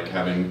we're like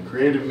having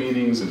creative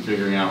meetings and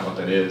figuring out what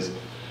that is.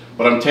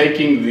 But I'm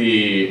taking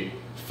the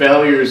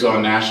failures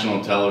on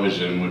national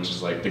television, which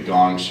is like The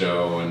Gong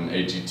Show and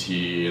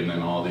AGT, and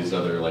then all these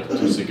other like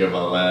Tusica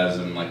Velez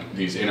and like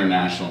these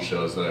international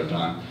shows that I've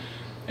done,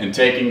 and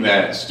taking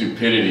that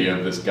stupidity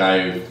of this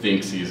guy who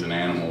thinks he's an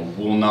animal,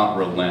 will not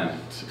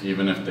relent,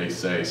 even if they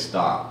say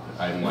stop.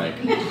 I'm like,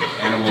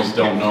 animals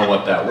don't know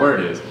what that word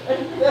is.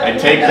 I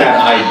take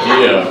that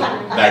idea,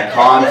 that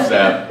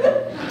concept,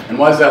 and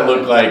what does that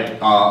look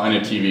like on a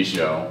TV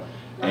show?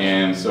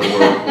 And so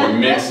we're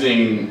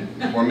mixing,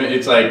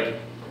 it's like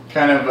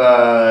kind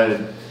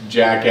of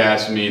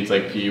Jackass meets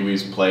like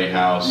Pee-wee's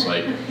Playhouse,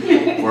 like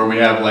where we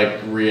have like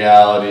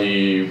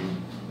reality,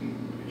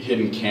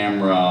 hidden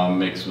camera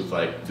mixed with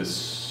like this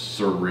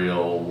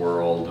surreal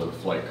world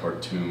of like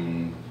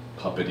cartoon,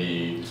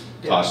 puppety,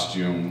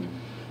 costume.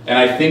 And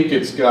I think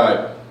it's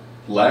got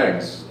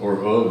legs or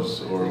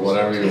hooves or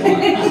whatever you want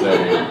to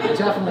say.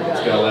 Definitely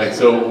it's got legs.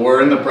 So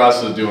we're in the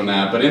process of doing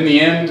that. But in the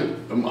end,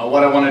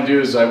 what I want to do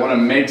is I want to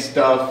make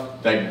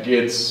stuff that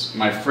gets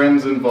my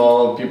friends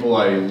involved, people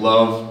I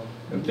love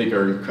and think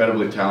are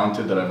incredibly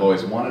talented that I've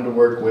always wanted to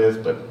work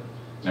with but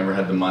never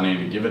had the money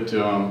to give it to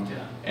them,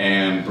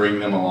 and bring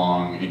them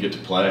along and get to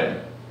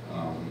play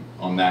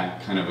on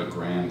that kind of a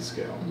grand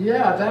scale.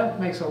 Yeah, that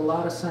makes a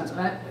lot of sense.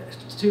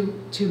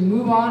 To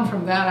move on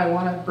from that, I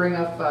want to bring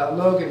up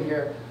Logan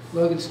here,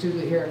 Logan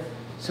Studley here.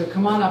 So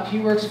come on up. He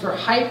works for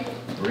Hype.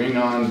 Bring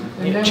on.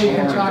 And then we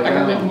can talk a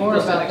little bit more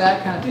about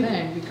that kind of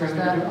thing, because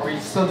that. Are we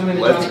still doing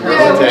the Let's Johnny roll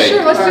Carson? Yeah, tape.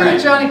 sure. Let's do the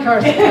Johnny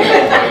Carson.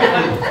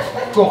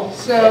 Cool.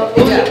 So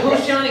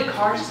Who's Johnny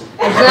Carson?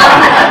 Exactly.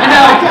 I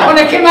know. When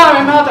it came out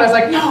of my mouth, I was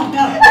like, no.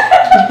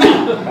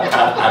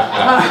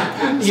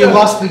 You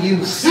lost the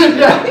use.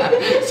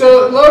 Yeah.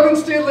 So Logan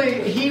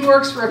Studley, he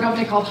works for a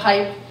company called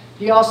Hype.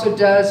 He also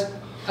does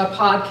a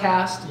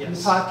podcast. Yes. And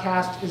the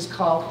podcast is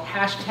called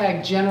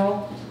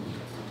 #General.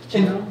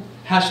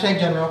 Hashtag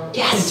General.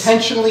 Yes.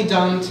 Intentionally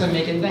done to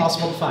make it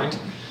impossible to find.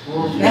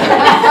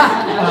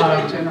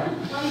 General.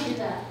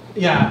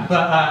 Yeah,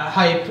 but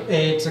Hype,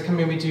 it's a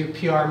company we do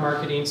PR,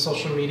 marketing,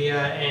 social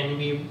media, and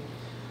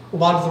a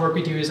lot of the work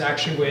we do is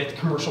actually with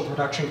commercial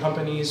production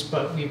companies,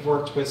 but we've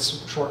worked with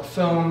short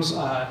films,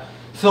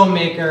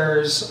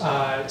 filmmakers,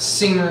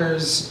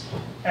 singers,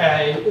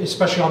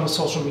 especially on the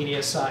social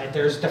media side.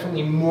 There's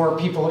definitely more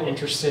people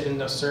interested in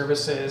those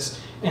services,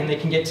 and they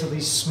can get to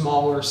these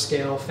smaller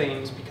scale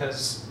things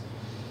because,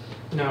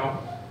 you know,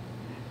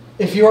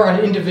 if you're an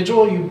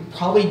individual, you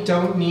probably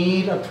don't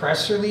need a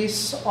press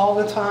release all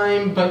the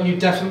time, but you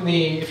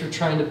definitely, if you're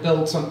trying to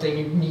build something,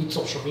 you need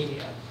social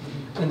media.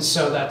 And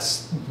so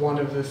that's one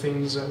of the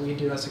things that we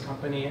do as a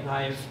company.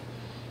 And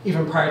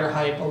even prior to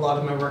Hype, a lot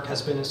of my work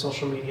has been in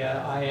social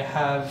media. I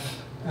have,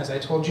 as I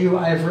told you,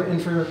 I have written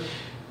for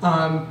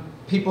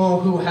people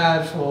who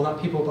have, well, not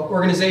people, but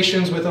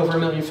organizations with over 1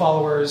 million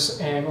followers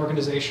and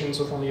organizations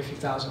with only a few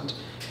thousand.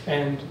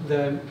 And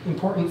the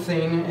important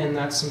thing, and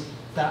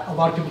that a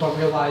lot of people don't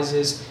realize,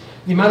 is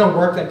the amount of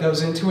work that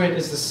goes into it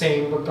is the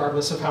same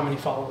regardless of how many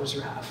followers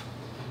you have.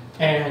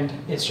 And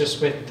it's just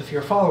with the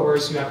fewer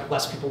followers, you have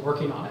less people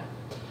working on it.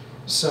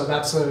 So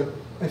that's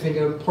I think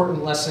an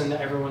important lesson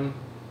that everyone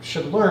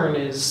should learn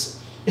is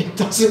it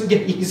doesn't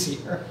get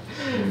easier,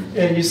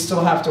 and you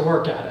still have to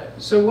work at it.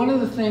 So one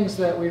of the things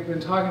that we've been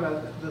talking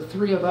about, the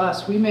three of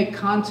us, we make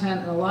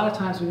content, and a lot of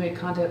times we make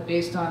content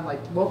based on like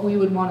what we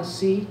would want to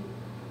see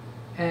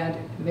and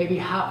maybe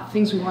how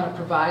things we want to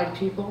provide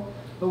people,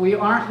 but we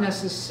aren't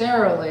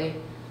necessarily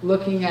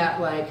looking at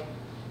like,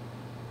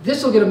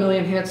 this will get 1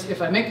 million hits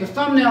if I make the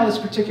thumbnail this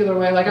particular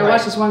way. Like I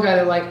watched this one guy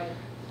that like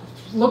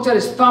looked at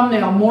his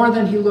thumbnail more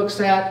than he looks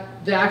at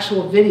the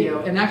actual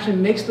video, and actually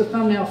makes the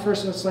thumbnail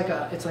first. So it's like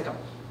a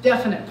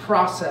definite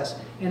process,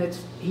 and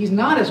he's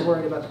not as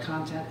worried about the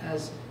content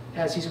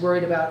as he's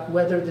worried about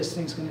whether this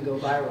thing's going to go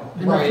viral.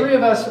 And the three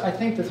of us, I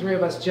think the three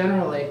of us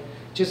generally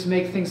just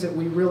make things that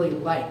we really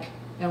like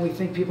and we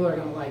think people are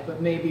going to like,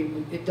 but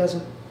maybe it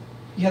doesn't.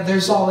 Yeah,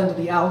 there's all into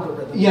the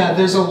algorithm. Yeah,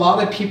 there's a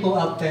lot of people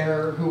out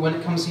there who, when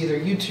it comes to either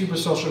YouTube or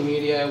social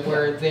media,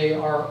 where they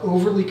are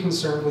overly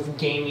concerned with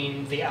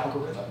gaming the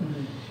algorithm.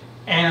 Mm-hmm.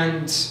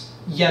 And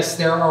yes,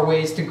 there are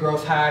ways to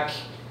growth hack.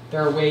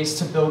 There are ways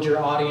to build your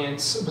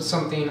audience, but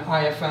something I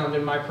have found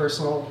in my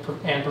personal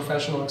and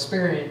professional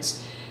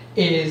experience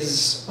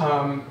is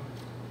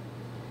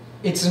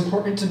it's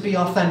important to be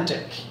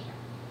authentic,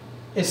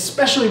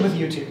 especially with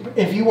YouTube.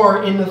 If you are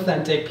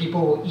inauthentic,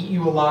 people will eat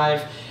you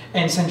alive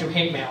and send you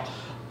hate mail.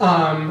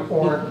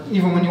 Or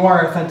even when you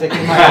are authentic,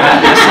 you might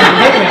send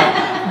you hate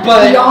mail.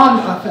 But beyond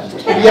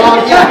authentic.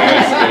 Beyond,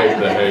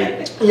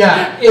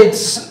 yeah,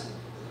 it's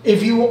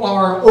if you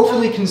are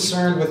overly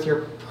concerned with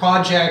your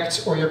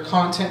project or your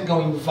content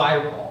going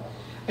viral,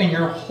 and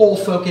your whole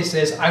focus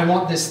is, I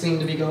want this thing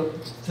to be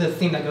the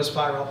thing that goes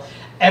viral.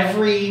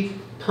 Every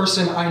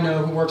person I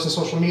know who works in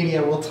social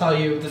media will tell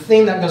you the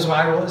thing that goes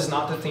viral is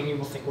not the thing you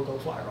will think will go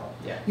viral.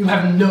 Yeah. You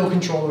have no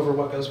control over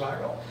what goes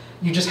viral.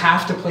 You just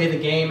have to play the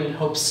game and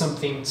hope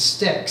something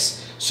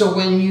sticks. So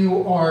when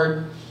you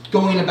are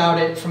going about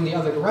it from the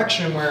other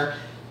direction, where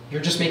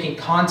you're just making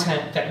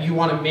content that you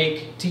want to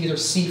make to either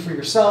see for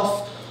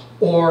yourself,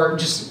 or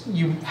just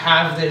you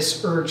have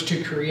this urge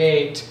to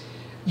create,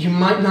 you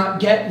might not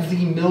get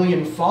the 1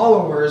 million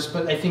followers,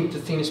 but I think the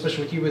thing,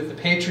 especially with you with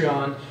the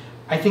Patreon,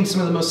 I think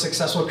some of the most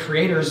successful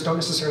creators don't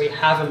necessarily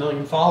have 1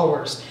 million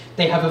followers.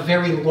 They have a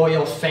very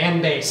loyal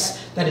fan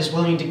base that is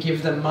willing to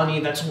give them money,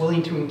 that's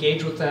willing to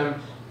engage with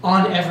them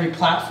on every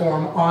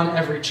platform, on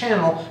every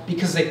channel,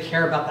 because they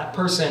care about that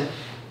person.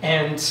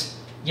 And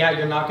yeah,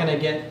 you're not gonna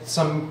get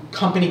some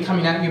company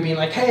coming at you being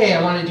like, hey,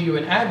 I wanna do you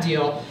an ad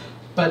deal.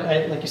 But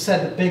like you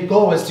said, the big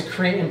goal is to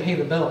create and pay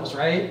the bills,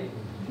 right?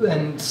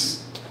 And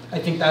I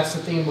think that's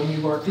the thing when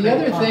you are creating The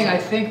other content. thing I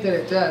think that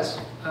it does,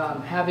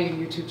 having a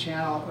YouTube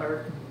channel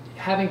or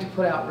having to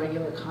put out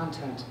regular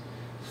content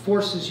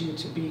forces you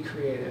to be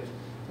creative.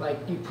 Like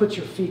you put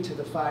your feet to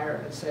the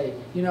fire and say,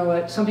 you know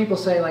what, some people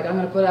say like, I'm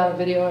gonna put out a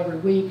video every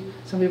week.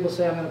 Some people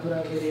say I'm gonna put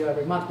out a video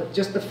every month, but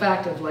just the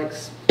fact of like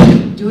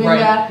doing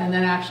that and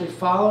then actually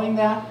following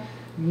that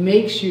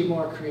makes you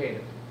more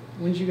creative.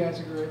 Wouldn't you guys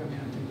agree? I mean,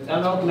 I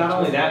think Not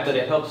only that, but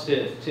it helps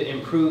to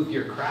improve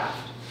your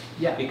craft.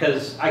 Yeah.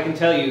 Because I can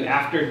tell you,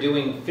 after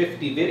doing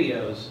 50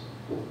 videos,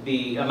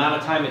 the amount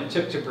of time it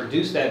took to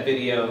produce that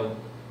video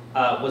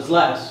was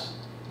less,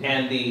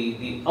 and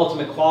the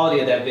ultimate quality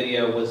of that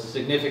video was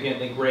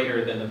significantly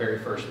greater than the very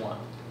first one.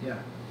 Yeah.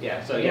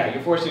 Yeah, so yeah,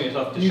 you're forcing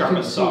yourself to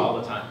sharpen the saw all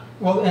the time.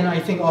 Well, and I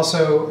think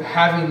also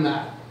having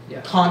that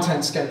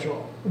content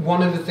schedule.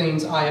 One of the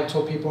things I have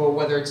told people,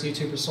 whether it's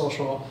YouTube or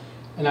social,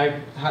 and I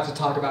had to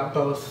talk about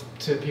both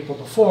to people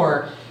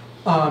before,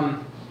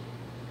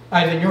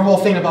 Ivan, your whole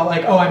thing about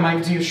like, oh, I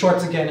might do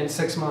shorts again in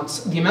 6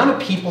 months. The amount of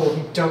people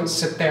who don't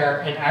sit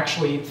there and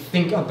actually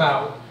think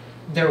about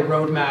their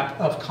roadmap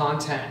of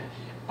content,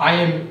 I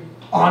am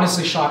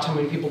honestly shocked how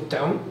many people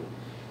don't,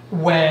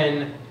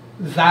 when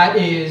that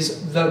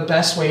is the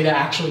best way to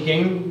actually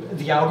game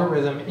the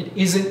algorithm. It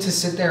isn't to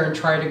sit there and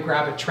try to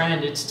grab a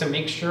trend, it's to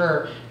make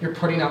sure you're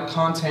putting out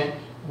content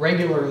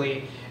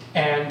regularly.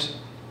 And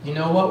you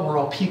know what, we're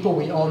all people,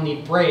 we all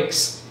need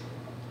breaks.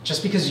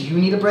 Just because you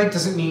need a break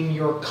doesn't mean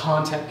your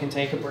content can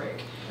take a break.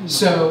 Mm-hmm.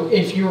 So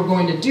if you're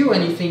going to do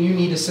anything, you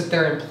need to sit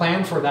there and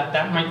plan for that.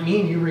 That might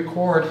mean you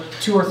record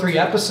 2 or 3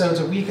 episodes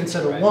a week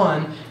instead of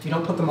 1. You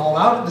don't put them all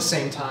out at the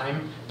same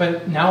time,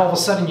 but now all of a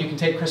sudden you can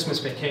take Christmas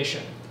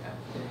vacation.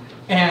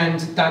 And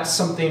that's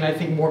something I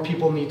think more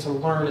people need to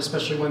learn,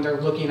 especially when they're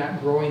looking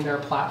at growing their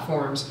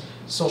platforms,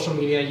 social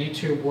media,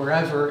 YouTube,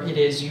 wherever it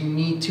is. You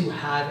need to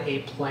have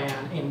a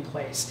plan in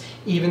place.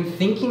 Even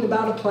thinking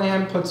about a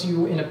plan puts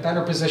you in a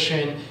better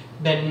position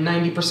than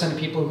 90% of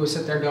people who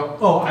sit there and go,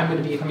 oh, I'm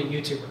going to become a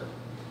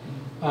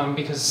YouTuber.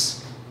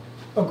 Because,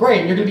 oh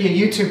great, you're going to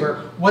be a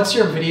YouTuber. What's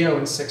your video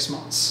in 6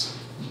 months?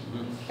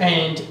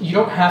 And you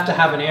don't have to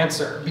have an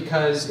answer,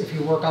 because if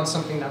you work on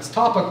something that's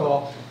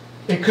topical,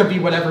 it could be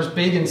whatever's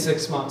big in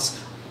 6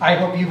 months. I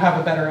hope you have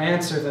a better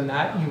answer than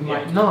that. You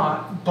might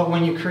not, but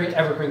when you create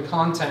evergreen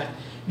content,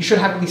 you should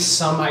have at least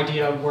some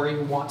idea of where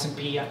you want to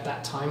be at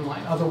that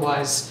timeline.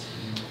 Otherwise,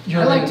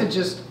 you're I like to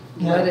just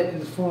let it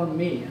inform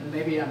me. And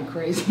maybe I'm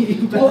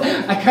crazy, but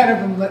I kind of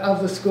am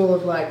of the school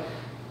of like,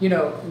 you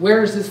know,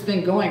 where is this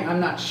thing going? I'm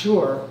not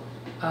sure.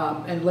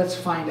 And let's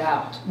find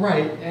out.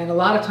 Right. And a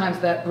lot of times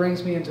that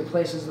brings me into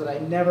places that I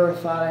never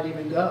thought I'd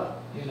even go,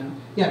 you know?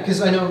 Yeah,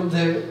 because I know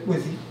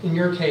in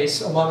your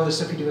case, a lot of the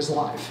stuff you do is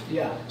live.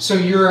 Yeah. So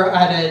you're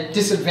at a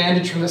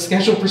disadvantage from the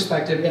schedule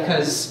perspective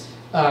because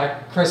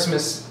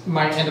Christmas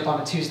might end up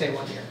on a Tuesday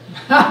one year.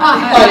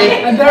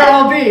 And there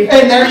I'll be.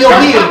 And there you'll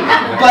be.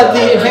 But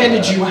the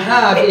advantage you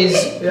have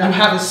is you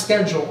have a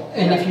schedule.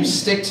 And if you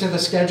stick to the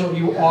schedule,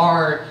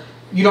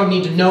 you don't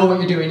need to know what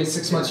you're doing in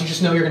 6 months. You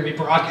just know you're going to be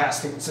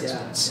broadcasting in 6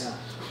 months. Yeah.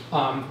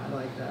 I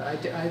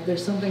like that.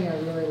 There's something I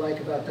really like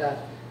about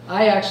that.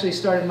 I actually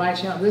started my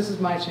channel. This is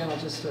my channel,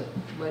 just to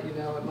let you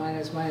know what mine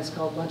is. Mine is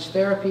called Lunch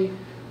Therapy.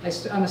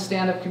 I'm a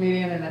stand-up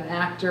comedian and an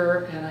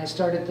actor, and I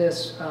started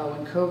this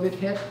when COVID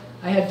hit.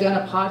 I had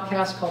done a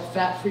podcast called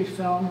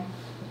FatFreeFilm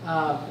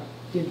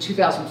in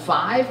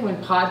 2005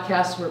 when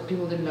podcasts where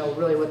people didn't know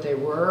really what they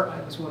were.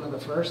 I was one of the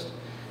first.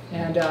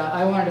 And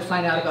I wanted to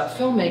find out about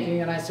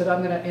filmmaking, and I said,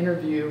 I'm going to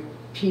interview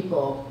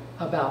people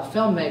about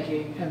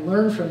filmmaking and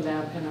learn from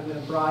them, and I'm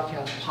going to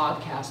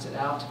podcast it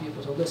out to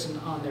people to listen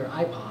on their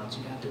iPods.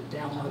 You have to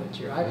download it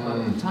to your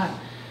iPod at the time.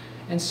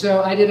 And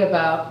so I did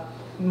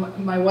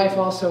my wife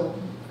also,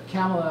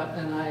 Kamala,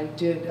 and I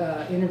did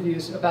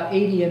interviews, about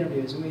 80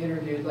 interviews, and we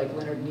interviewed like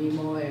Leonard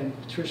Nimoy and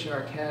Patricia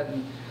Arquette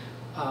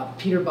and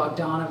Peter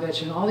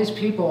Bogdanovich and all these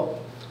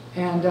people,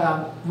 and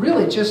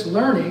really just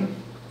learning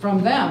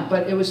from them.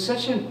 But it was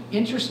such an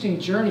interesting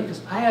journey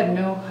because I had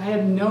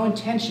no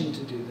intention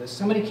to do this.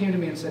 Somebody came to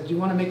me and said, "Do you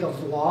want to make a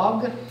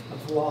vlog?"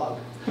 A vlog.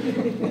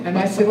 And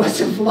I said, "What's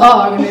a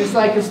vlog?" And it's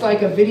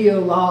like a video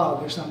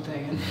log or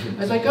something. And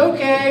I was like,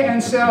 "Okay."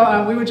 And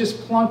so we would just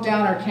plunk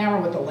down our camera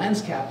with the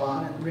lens cap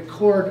on and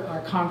record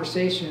our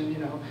conversation, you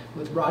know,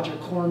 with Roger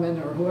Corman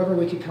or whoever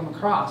we could come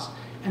across.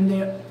 And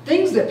the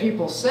things that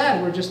people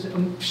said were just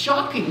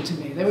shocking to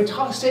me. They would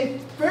say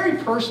very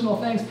personal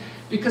things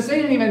because they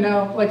didn't even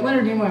know. Like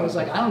Leonard Nimoy was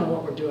like, "I don't know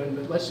what we're doing,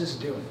 but let's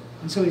just do it."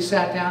 And so he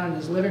sat down in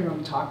his living room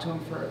and talked to him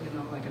for, you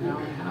know, like an hour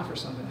and a half or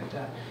something like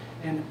that.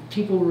 And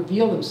people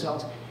revealed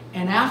themselves.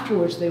 And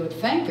afterwards they would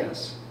thank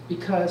us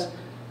because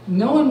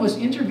no one was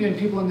interviewing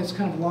people in this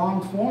kind of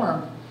long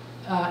form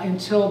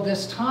until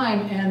this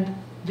time. And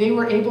they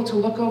were able to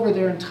look over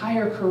their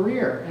entire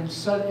career. And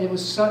so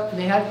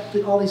they had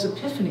all these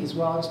epiphanies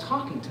while I was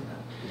talking to them.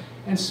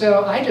 And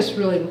so I just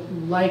really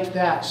liked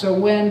that. So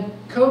when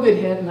COVID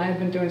hit and I had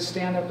been doing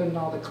stand-up in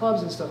all the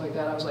clubs and stuff like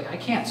that, I was like, I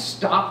can't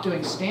stop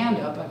doing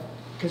stand-up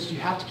because you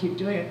have to keep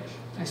doing it.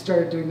 I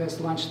started doing this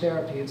Lunch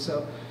Therapy. And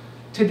so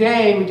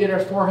today we did our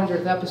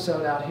 400th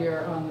episode out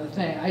here on the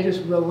thing. I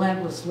just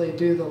relentlessly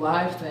do the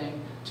live thing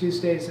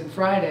Tuesdays and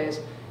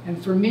Fridays.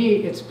 And for me,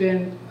 it's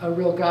been a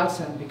real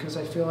godsend because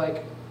I feel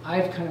like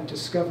I've kind of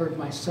discovered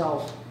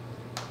myself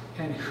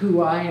and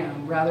who I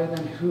am rather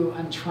than who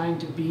I'm trying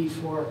to be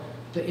for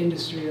the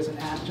industry as an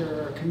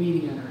actor or a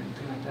comedian or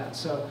anything like that.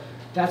 So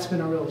that's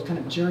been a real kind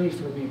of journey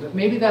for me. But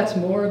maybe that's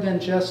more than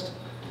just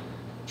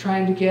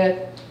trying to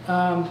get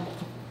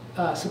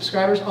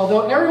subscribers,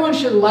 although everyone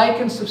should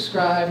like and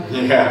subscribe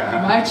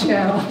my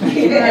channel. Thank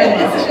you very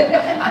much.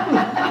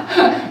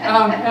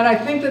 And I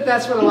think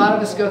that's what a lot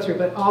of us go through,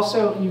 but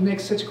also you make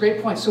such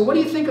great points. So what do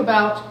you think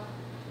about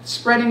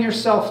spreading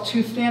yourself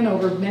too thin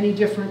over many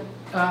different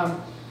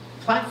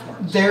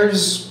platforms?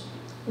 There's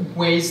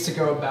ways to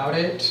go about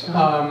it.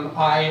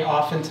 I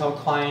often tell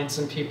clients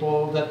and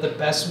people that the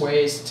best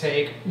way is to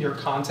take your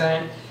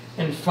content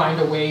and find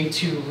a way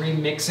to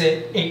remix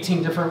it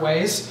 18 different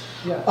ways.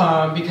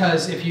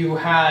 Because if you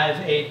have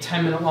a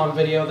 10-minute long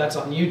video that's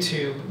on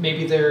YouTube,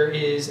 maybe there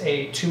is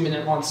a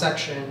 2-minute long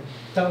section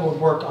that will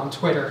work on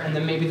Twitter, and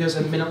then maybe there's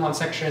a minute-long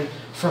section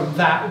from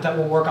that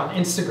will work on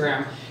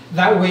Instagram.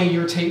 That way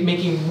you're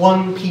making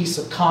one piece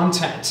of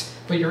content,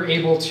 but you're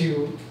able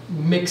to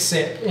mix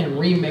it and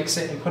remix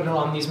it and put it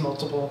on these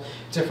multiple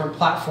different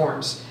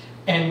platforms.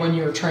 And when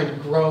you're trying to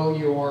grow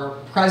your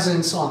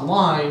presence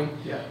online,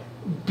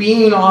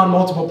 being on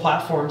multiple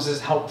platforms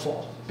is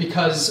helpful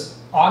because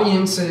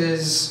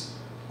audiences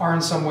are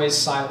in some ways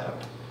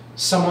siloed.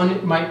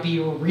 Someone might be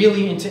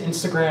really into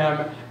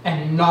Instagram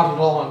and not at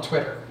all on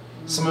Twitter.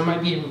 Someone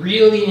might be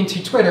really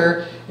into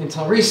Twitter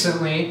until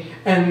recently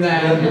and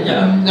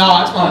then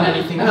not on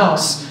anything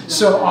else.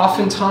 So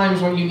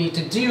oftentimes what you need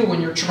to do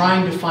when you're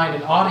trying to find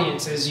an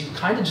audience is you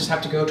kind of just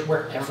have to go to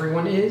where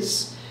everyone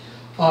is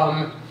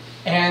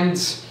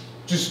and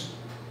just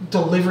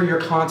deliver your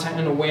content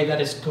in a way that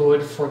is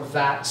good for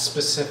that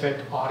specific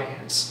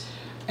audience.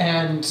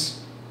 And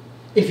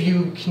if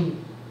you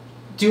can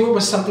do it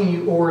with something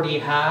you already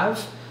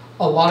have,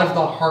 a lot of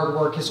the hard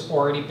work has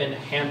already been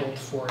handled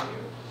for you.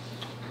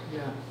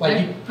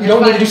 Like you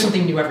don't need to do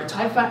something new every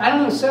time. I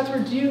don't know,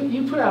 Seth,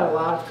 you put out a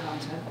lot of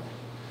content.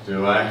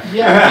 Do I?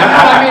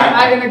 Yeah,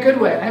 I mean, in a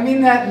good way. I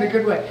mean that in a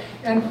good way.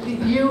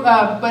 And you,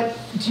 but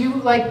do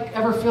you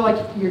ever feel like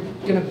you're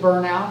gonna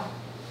burn out?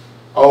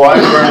 Oh,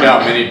 I've burned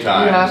out many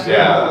times.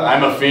 Yeah,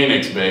 I'm a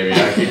phoenix, baby.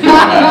 I keep doing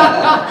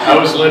that. I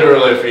was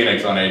literally a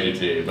phoenix on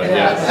AGT, but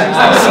yes.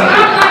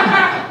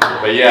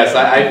 But yes,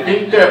 I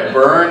think that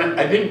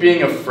I think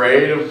being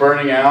afraid of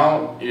burning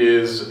out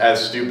is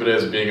as stupid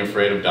as being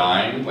afraid of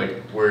dying.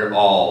 Like, we're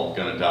all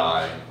gonna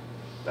die.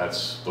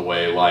 That's the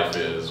way life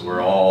is.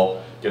 We're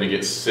all gonna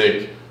get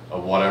sick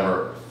of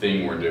whatever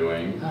thing we're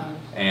doing.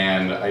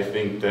 And I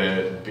think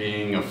that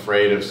being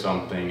afraid of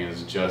something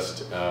is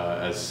just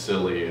as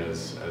silly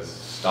as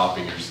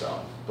stopping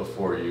yourself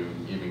before you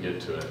even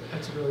get to it.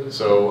 That's really good.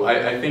 So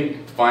I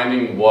think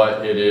finding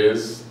what it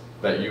is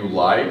that you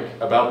like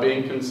about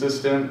being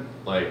consistent,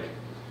 like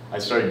I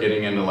started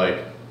getting into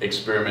like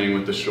experimenting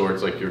with the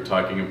shorts like you're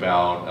talking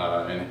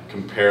about and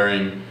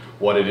comparing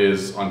what it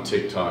is on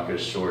TikTok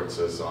as shorts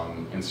as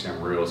on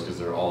Instagram Reels, because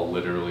they're all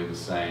literally the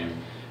same.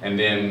 And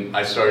then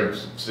I started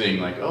seeing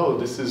like, oh,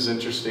 this is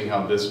interesting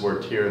how this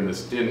worked here and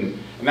this didn't.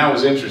 And that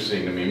was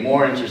interesting to me,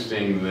 more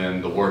interesting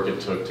than the work it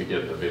took to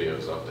get the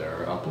videos up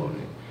there or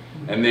uploading.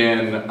 And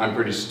then I'm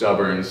pretty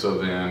stubborn, so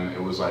then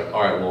it was like,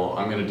 all right, well,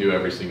 I'm gonna do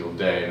every single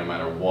day no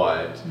matter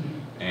what.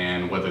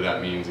 And whether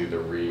that means either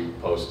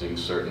reposting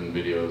certain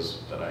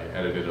videos that I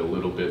edited a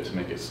little bit to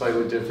make it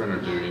slightly different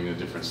or doing a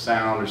different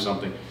sound or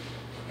something.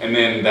 And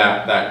then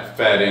that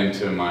fed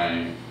into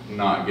my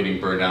not getting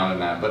burned out in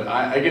that, but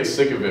I get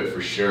sick of it for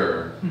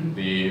sure.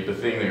 The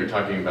thing that you're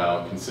talking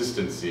about,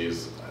 consistency,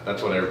 is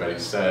that's what everybody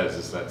says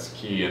is that's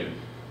key, and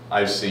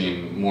I've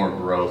seen more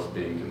growth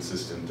being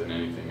consistent than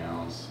anything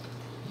else.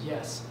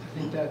 Yes, I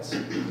think that's,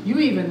 you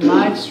even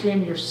live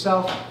stream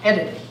yourself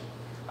editing.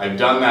 I've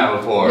done that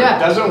before. Yeah. It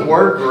doesn't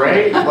work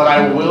great, but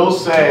I will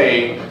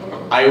say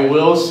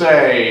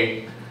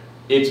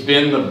it's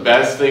been the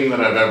best thing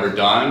that I've ever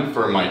done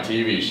for my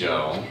TV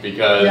show,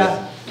 because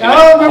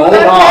hold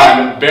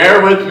on,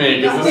 bear with me,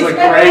 because this is a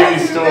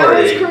crazy story.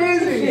 That was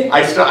crazy.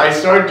 I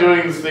started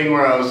doing this thing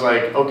where I was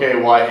like, okay,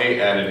 well, I hate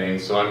editing,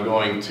 so I'm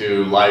going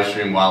to live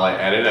stream while I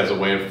edit as a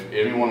way if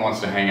anyone wants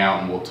to hang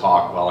out and we'll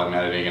talk while I'm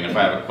editing, and if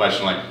I have a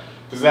question like,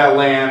 does that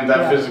land,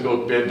 that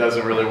physical bit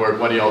doesn't really work,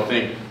 what do y'all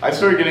think? I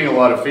started getting a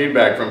lot of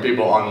feedback from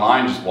people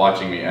online just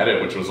watching me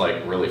edit, which was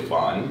like really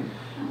fun,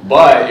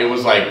 but it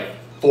was like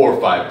 4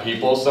 or 5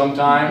 people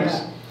sometimes.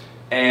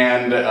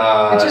 And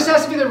it just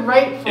has to be the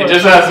right. It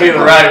just has to be the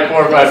right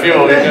 4 or 5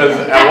 people, because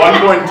at one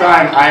point in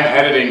time I'm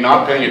editing,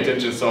 not paying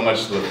attention so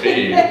much to the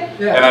feed,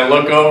 and I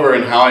look over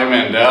and Howie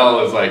Mandel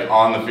is like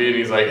on the feed. And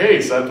he's like, "Hey,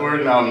 Sethward,"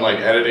 and I'm like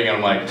editing, and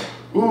I'm like,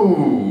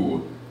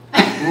 "Ooh,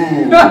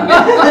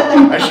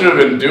 I should have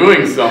been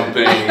doing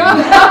something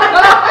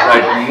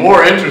like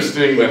more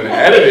interesting than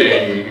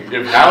editing.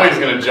 If Howie's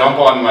gonna jump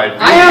on my feed."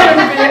 I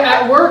happened to be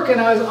at work and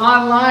I was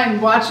online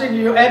watching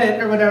you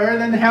edit or whatever,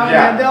 and then Howie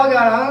Mandel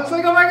got on. I was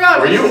like, oh my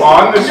god. Were you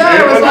on the stream?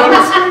 Yeah, I was on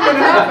the stream when it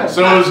happened.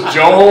 So it was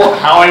Joel,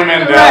 Howie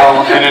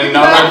Mandel, and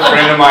another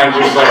friend of mine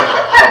who's like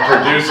a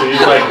producer.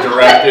 He's like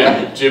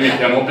directed Jimmy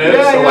Kimmel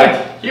bits. So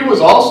like he was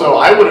also,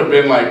 I would have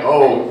been like,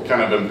 oh,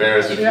 kind of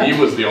embarrassed if he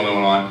was the only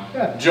one on.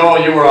 Joel,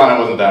 you were on. I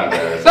wasn't that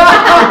embarrassed.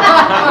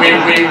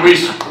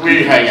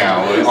 we hang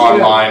out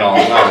online all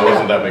the time. It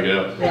wasn't that big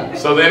a deal.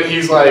 So then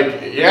he's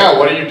like, yeah,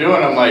 what are you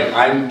doing? I'm like,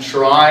 I'm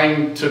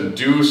trying to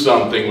do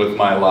something with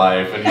my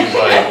life. And he's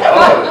like,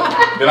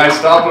 oh. Then I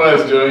stopped what I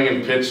was doing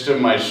and pitched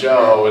him my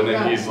show. And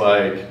then he's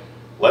like,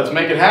 let's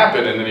make it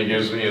happen. And then he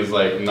gives me his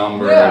like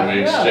number and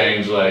we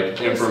exchange like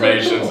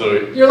information. Cool. So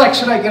you're like,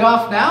 should I get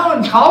off now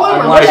and call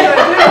him? I'm or like,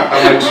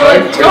 what should I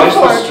do? I'm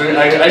like, should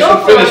I finish the stream? I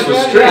should finish the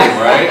stream,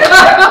 right?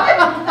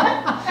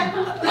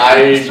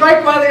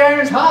 Strike while the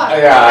iron's hot.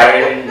 Yeah,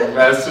 I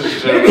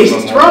messaged him. Maybe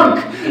he's drunk.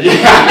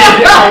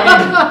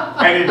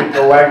 I need to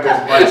collect as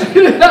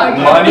much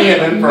money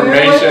and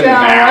information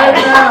now. Right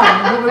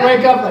now. When we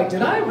wake up, like,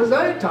 was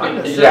I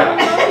talking to someone?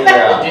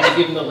 Did you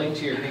give him the link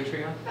to your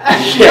Patreon?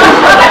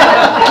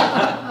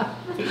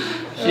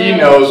 He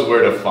knows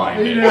where to find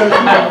it.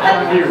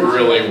 He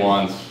really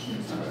wants.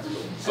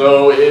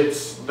 So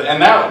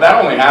and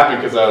that only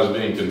happened because I was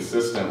being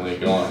consistently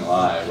going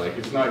live. Like,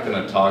 it's not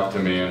gonna talk to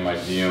me in my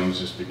DMs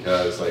just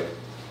because, like,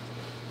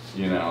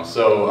 you know.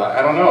 So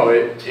I don't know.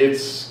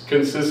 It's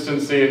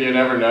consistency, and you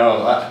never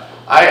know.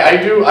 I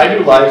do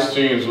live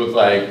streams with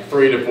like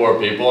 3 to 4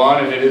 people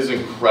on, and it is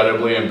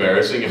incredibly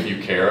embarrassing if you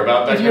care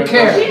about that. If you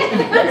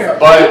care.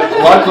 But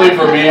luckily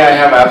for me, I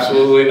have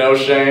absolutely no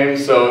shame.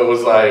 So it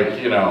was like,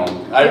 you know,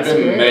 I've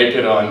been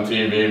naked on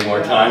TV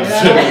more times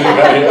than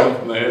anybody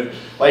else.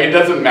 Like, it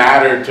doesn't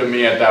matter to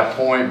me at that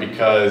point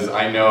because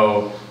I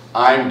know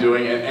I'm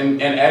doing it.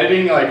 And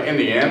editing, like, in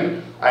the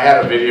end, I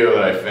had a video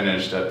that I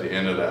finished at the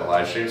end of that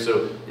live stream.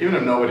 So even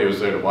if nobody was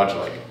there to watch it,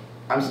 like,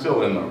 I'm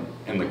still in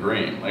the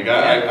green. Like,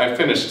 I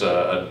finished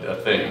a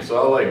thing. So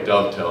I'll, like,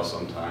 dovetail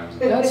sometimes.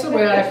 That's the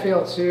way I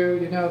feel, too.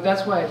 You know,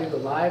 that's why I do the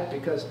live,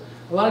 because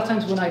a lot of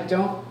times when I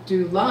don't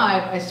do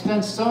live, I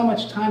spend so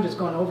much time just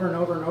going over and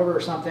over and over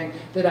or something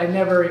that I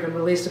never even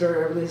release it,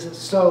 or release it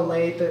so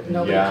late that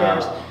nobody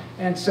cares.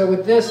 And so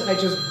with this, I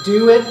just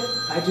do it.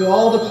 I do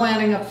all the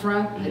planning up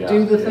front. I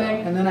do the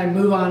thing, and then I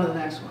move on to the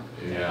next one.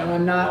 Yeah. And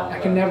I'm not, I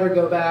can never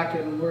go back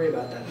and worry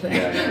about that thing.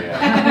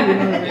 Yeah. You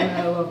know what I mean?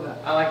 I love that.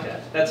 I like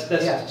that.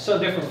 That's so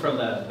different from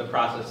the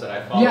process that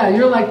I follow. Yeah,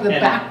 you're like the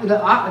And-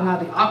 the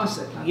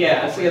opposite.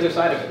 Yeah, that's the other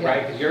side of it, Yeah,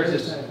 right? Because yours other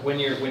is side of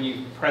it. when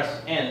you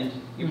press end,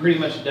 you're pretty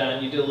much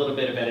done. You do a little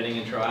bit of editing,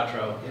 intro,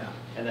 outro, Yeah,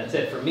 and that's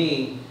it. For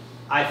me,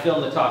 I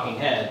film the talking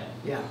head.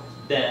 yeah,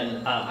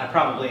 Then I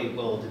probably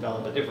will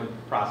develop a different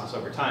process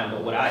over time.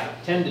 But what I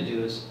tend to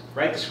do is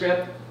write the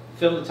script,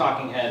 film the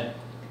talking head,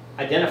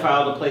 identify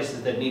all the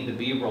places that need the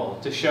B-roll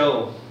to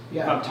show if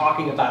yeah, I'm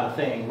talking about a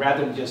thing,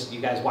 rather than just you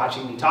guys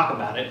watching me talk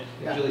about it,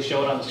 Yeah. usually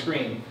show it on the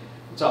screen.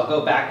 So I'll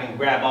go back and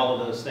grab all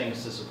of those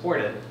things to support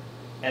it.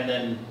 And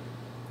then,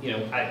 you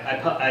know,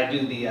 I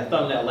do the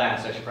thumbnail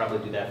last. I should probably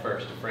do that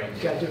first to frame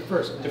you gotta do it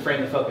first. man. to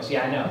frame the focus.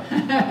 Yeah, I know.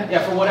 Yeah,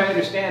 from what I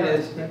understand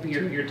is That'd be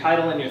true. your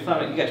title and your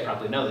thumbnail, you guys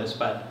probably know this,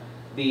 but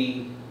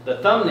the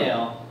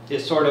thumbnail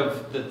is sort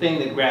of the thing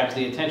that grabs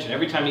the attention.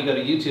 Every time you go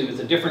to YouTube, it's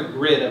a different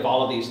grid of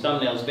all of these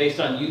thumbnails based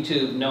on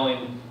YouTube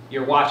knowing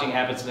your watching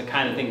habits and the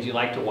kind of things you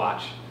like to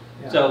watch.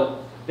 Yeah.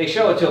 So they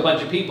show it to a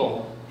bunch of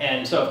people,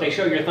 and so if they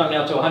show your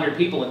thumbnail to 100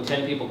 people and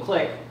 10 people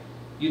click,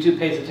 YouTube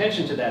pays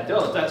attention to that.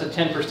 Oh, if that's a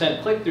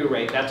 10% click-through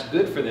rate, that's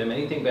good for them.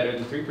 Anything better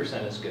than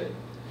 3% is good.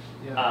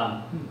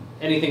 Yeah.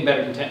 Anything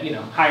better than 10,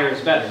 higher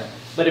is better.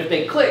 But if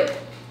they click,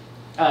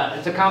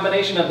 it's a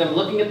combination of them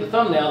looking at the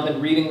thumbnail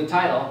then reading the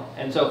title.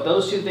 And so if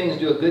those two things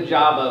do a good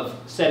job of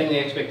setting the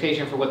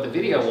expectation for what the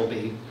video will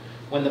be,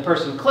 when the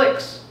person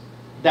clicks,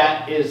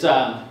 that is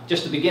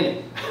just the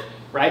beginning,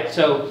 right?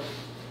 So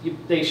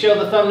they show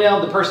the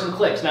thumbnail, the person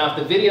clicks. Now if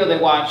the video they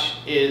watch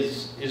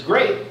is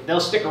great,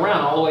 they'll stick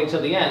around all the way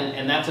till the end,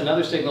 and that's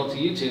another signal to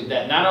YouTube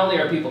that not only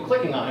are people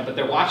clicking on it, but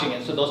they're watching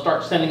it, so they'll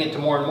start sending it to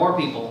more and more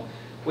people,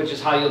 which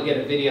is how you'll get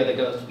a video that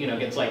goes,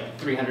 gets like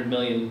 300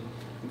 million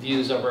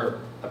views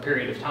over a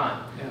period of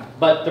time. Yeah.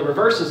 But the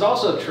reverse is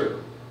also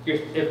true.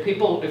 If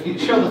you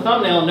show the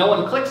thumbnail and no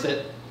one clicks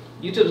it,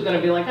 YouTube's going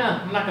to be like,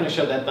 I'm not going to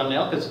show that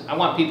thumbnail because I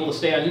want people to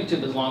stay on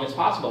YouTube as long as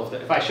possible.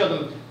 If I show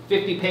them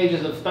 50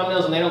 pages of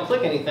thumbnails and they don't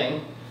click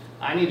anything,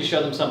 I need to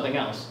show them something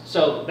else.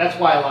 So that's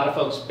why a lot of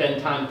folks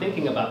spend time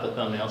thinking about the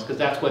thumbnails, because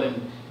that's what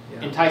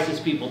entices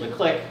people to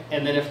click.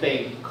 And then if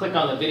they click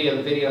on the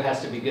video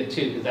has to be good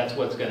too, because that's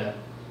what's going to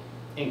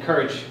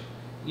encourage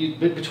you.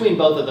 Between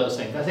both of those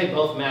things, I say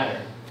both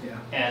matter. Yeah.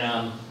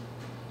 And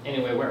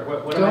anyway, what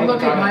am I Don't even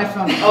look at talking my about?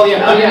 thumbnail. Oh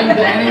yeah,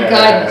 Any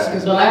guidance?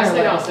 Because The last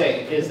thing I'll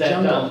say is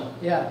that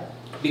yeah,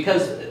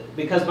 because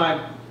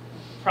my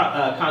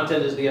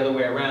content is the other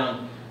way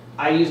around,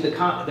 I use the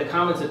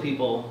comments that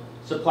people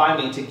supply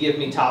me to give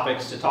me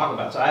topics to talk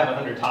about. So I have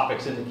 100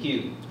 topics in the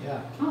queue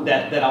yeah.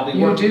 that I'll be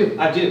You working. do?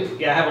 I do.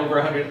 Yeah, I have over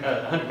 100.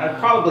 I'd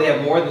probably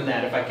have more than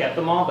that if I kept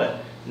them all, but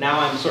now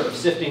I'm sort of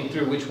sifting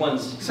through which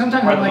ones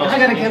Sometimes are I'm the like, most I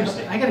gotta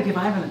interesting. give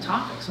Ivan a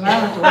topic, so I don't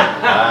have to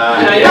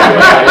worry. You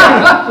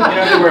don't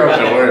have to worry about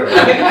Don't worry that.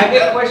 about it. I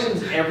get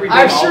questions every day,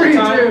 I'm all sure the you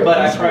time, do. but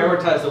I I'm sure.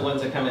 prioritize the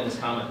ones that come in as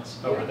comments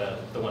over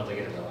the ones I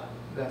get in real life.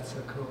 That's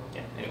so cool.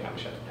 Yeah, anyway, I'm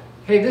shut it down.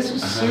 Hey, this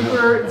was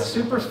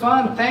super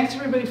fun. Thanks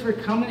everybody for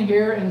coming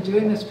here and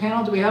doing this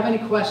panel. Do we have any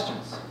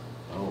questions?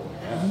 Oh,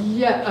 yeah.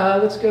 Yeah,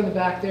 let's go in the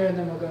back there and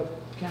then we'll go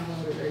camera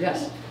over there.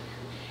 Yes.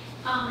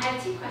 I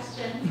have two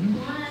questions.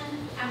 One,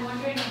 I'm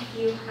wondering if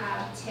you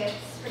have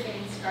tips for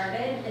getting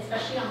started,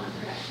 especially on the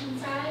production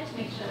side, to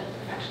make sure that the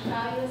production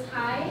value is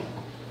high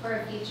for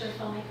a future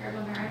filmmaker of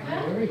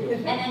America. Very good.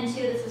 And then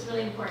two, this is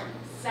really important,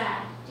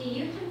 Seth, do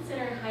you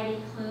consider Heidi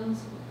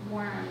Klum's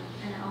worm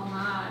an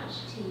homage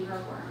to your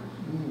worm?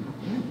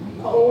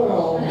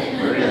 Oh.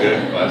 Very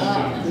good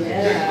question.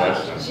 Good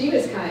question. She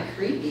was kind of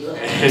creepy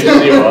looking. She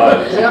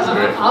was.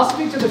 Yeah, I'll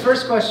speak to the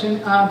first question.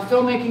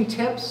 Filmmaking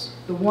tips,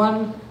 the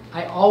one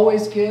I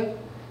always give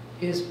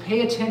is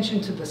pay attention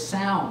to the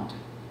sound.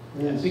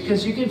 Yes.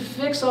 Because you can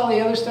fix all the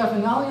other stuff,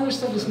 and all the other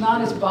stuff is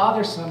not as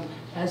bothersome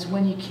as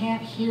when you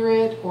can't hear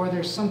it or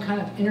there's some kind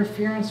of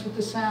interference with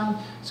the sound.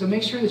 So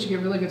make sure that you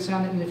get really good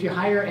sound, and if you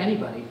hire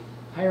anybody,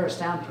 hire a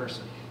sound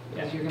person,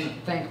 because you're going to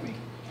thank me.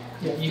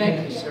 Yeah,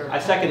 Thank you, sir. I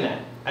second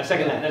that.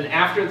 And then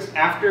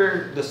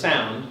after the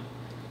sound,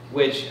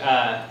 which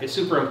is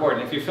super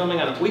important. If you're filming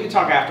on, we can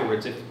talk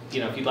afterwards if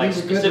you'd like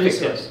These are good specific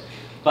resources. tips.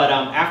 But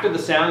after the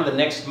sound, the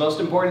next most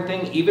important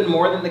thing, even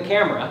more than the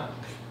camera,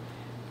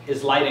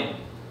 is lighting.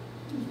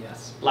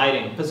 Yes.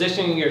 Lighting,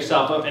 positioning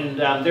yourself up, and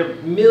there are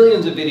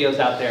millions of videos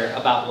out there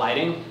about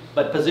lighting,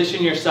 but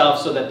position yourself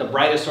so that the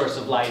brightest source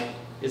of light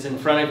is in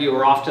front of you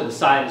or off to the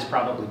side is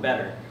probably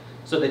better,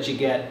 so that you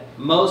get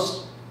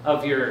most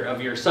of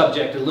your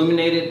subject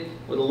illuminated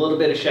with a little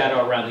bit of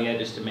shadow around the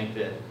edges to make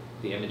the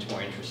image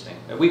more interesting.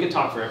 We could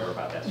talk forever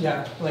about that.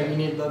 Yeah, like you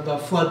need the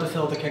flood to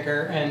fill the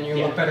kicker, and you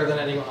look better than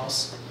anyone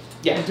else.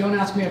 Yeah. And don't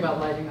ask me about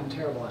lighting, I'm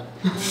terrible at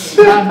it.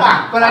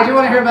 But I do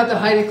want to hear about the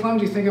Heidi Klum.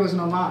 Do you think it was an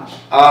homage?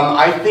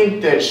 I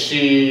think that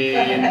she,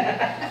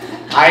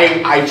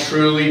 I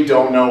truly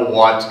don't know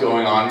what's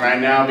going on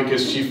right now,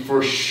 because she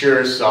for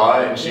sure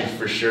saw it and she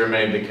for sure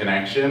made the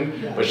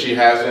connection, but she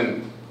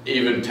hasn't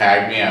even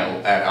tagged me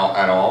at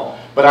all.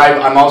 But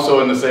I'm also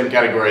in the same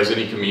category as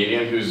any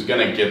comedian who's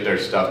gonna get their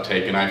stuff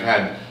taken. I've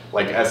had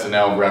like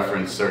SNL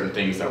referenced certain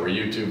things that were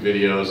YouTube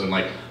videos, and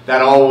like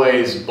that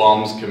always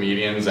bums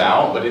comedians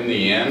out, but in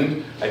the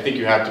end, I think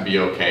you have to be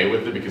okay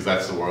with it because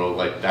that's the world,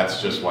 like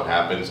that's just what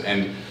happens.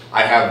 And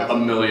I have a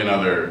million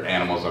other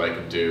animals that I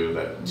could do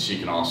that she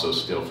can also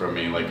steal from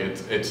me. Like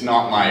it's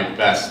not my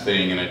best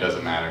thing and it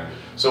doesn't matter.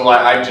 So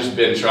I've just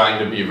been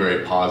trying to be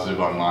very positive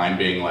online,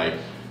 being like,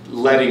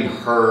 letting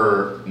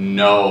her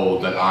know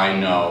that I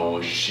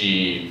know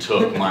she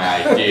took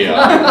my idea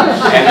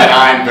and that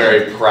I'm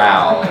very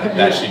proud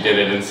that she did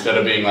it, instead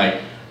of being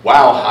like,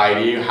 wow,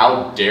 Heidi,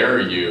 how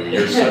dare you?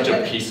 You're such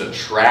a piece of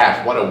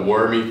trash. What a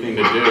wormy thing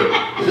to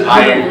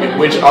do.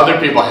 Which other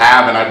people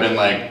have, and I've been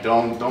like,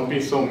 don't be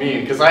so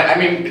mean. Because I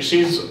mean,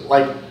 she's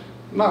like,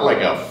 not like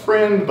a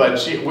friend,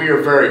 but we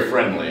are very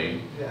friendly.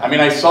 I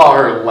mean, I saw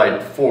her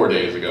like 4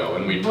 days ago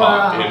and we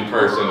talked in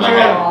person. Like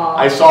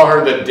I saw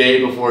her the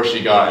day before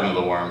she got into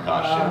the worm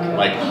costume.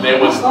 Like it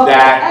was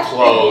that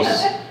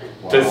close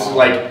to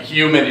like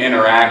human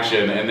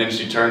interaction, and then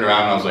she turned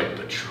around and I was like,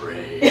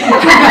 betrayed. she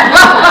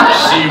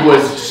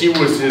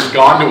has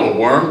gone to a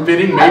worm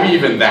fitting, maybe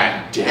even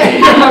that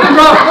day.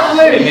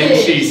 And then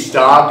she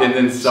stopped and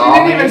then saw me.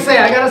 She didn't even say,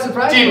 I got a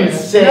surprise. Didn't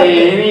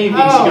say anything. She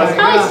goes,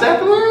 hi,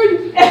 Seth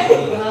Lloyd.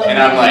 And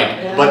I'm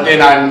like, but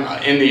then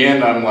in the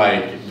end I'm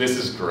like, this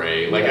is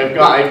great. Like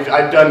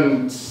I've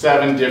done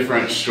 7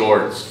 different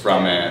shorts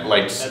from it,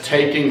 like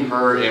taking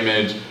her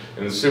image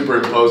and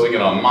superimposing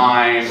it on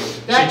mine.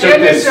 She took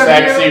this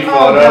sexy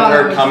photo of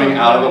her coming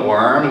out of the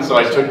worm, and so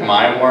I took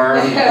my worm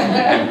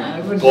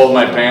and pulled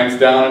my pants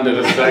down and did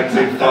a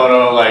sexy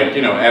photo, like,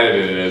 you know,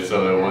 edited it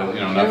so there was,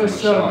 you know, nothing was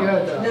showing.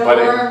 Good, though. No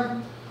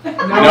worm.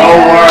 No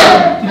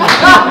worm.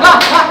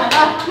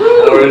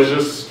 Or it's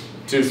just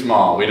too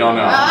small. We don't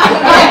know.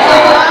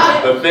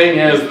 The thing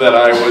is that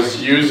I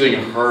was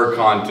using her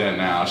content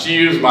now. She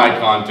used my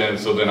content,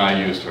 so then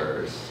I used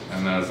hers,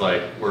 and then it's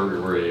like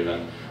we're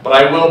even. But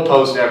I will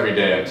post every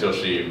day until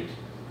she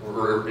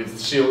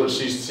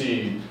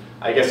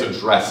I guess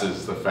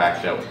addresses the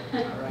fact that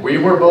we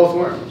were both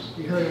worms.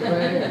 You heard it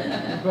right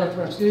here. Both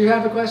worms. Do you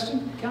have a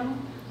question, Calvin?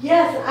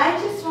 Yes, I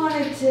just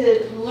wanted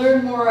to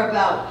learn more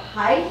about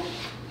hype,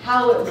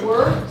 how it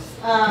works.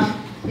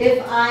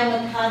 If I'm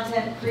a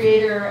content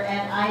creator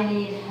and I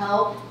need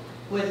help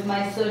with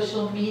my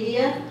social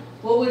media,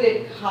 what would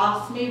it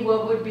cost me?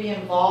 What would be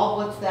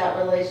involved? What's that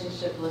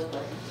relationship look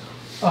like?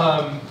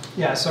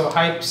 Yeah, so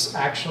Hype's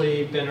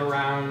actually been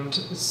around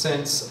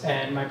since,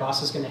 and my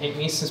boss is going to hate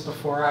me, since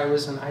before I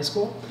was in high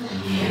school.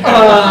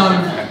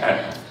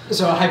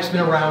 So Hype's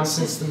been around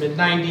since the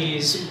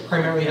mid-90s,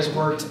 primarily has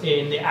worked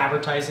in the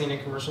advertising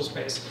and commercial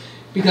space.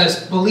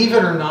 Because believe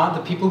it or not,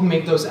 the people who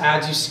make those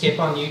ads you skip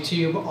on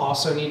YouTube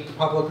also need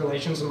public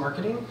relations and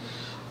marketing.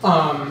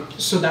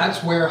 So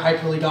that's where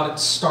Hype really got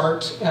its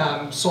start.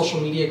 Social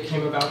media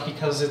came about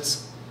because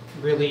it's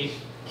really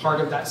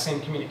part of that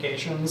same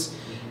communications.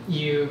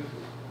 You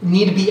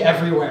need to be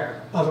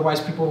everywhere, otherwise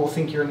people will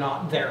think you're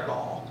not there at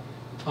all,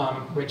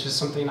 which is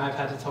something I've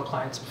had to tell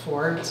clients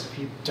before. It's if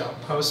you don't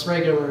post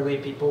regularly,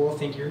 people will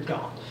think you're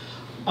gone.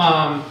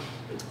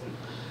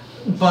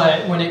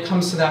 But when it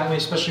comes to that way,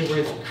 especially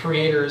with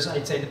creators,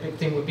 I'd say the big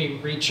thing would be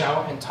reach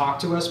out and talk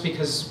to us,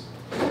 because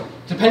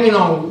depending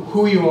on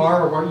who you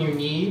are or what you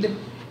need,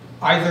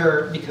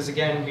 either because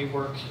again we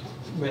work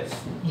with,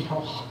 you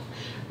know,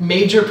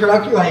 major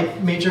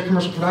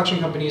commercial production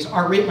companies,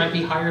 our rate might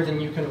be higher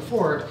than you can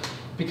afford,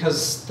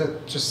 because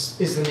that just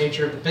is the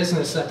nature of the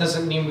business. That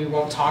doesn't mean we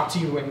won't talk to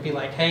you and be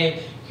like,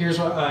 hey, here's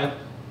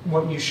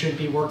what you should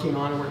be working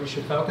on and what you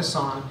should focus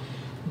on.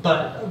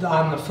 But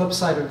on the flip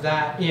side of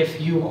that, if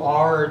you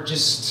are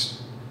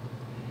just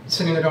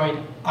sitting there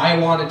going, I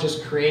want to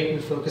just create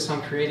and focus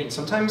on creating,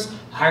 sometimes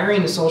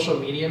hiring a social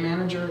media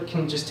manager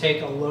can just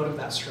take a load of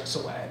that stress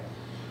away.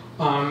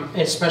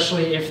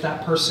 Especially if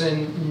that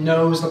person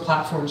knows the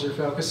platforms you're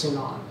focusing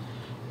on.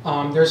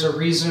 There's a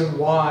reason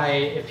why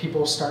if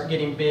people start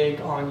getting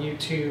big on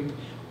YouTube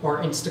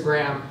or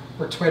Instagram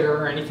or Twitter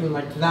or anything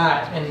like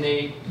that and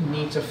they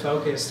need to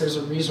focus, there's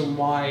a reason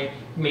why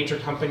major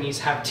companies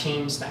have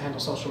teams that handle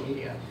social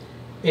media.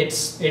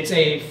 It's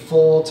a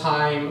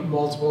full-time,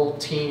 multiple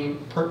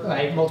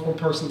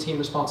person team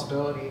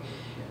responsibility.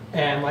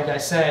 And like I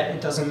said,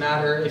 it doesn't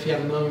matter if you have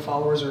 1 million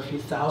followers or a few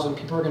thousand,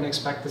 people are going to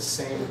expect the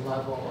same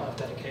level of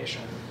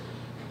dedication.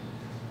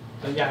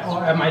 But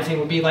yeah, my thing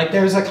would be like,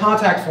 there's a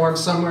contact form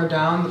somewhere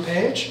down the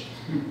page,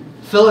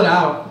 fill it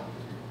out.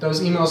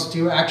 Those emails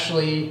do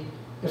actually,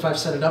 if I've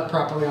set it up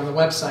properly on the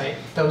website,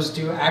 those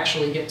do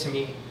actually get to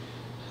me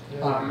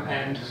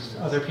and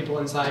other people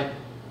inside.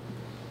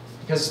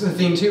 Because the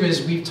thing too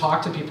is we've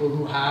talked to people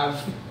who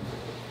have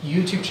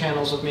YouTube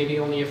channels with maybe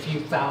only a few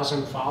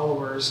thousand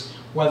followers.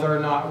 Whether or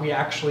not we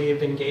actually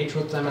have engaged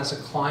with them as a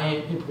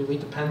client, it really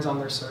depends on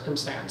their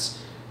circumstance.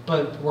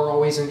 But we're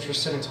always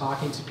interested in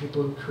talking to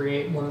people who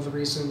create. One of the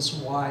reasons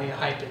why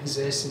Hype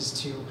exists is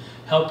to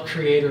help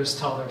creators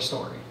tell their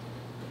story.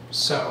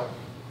 So.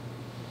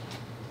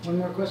 One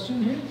more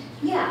question here?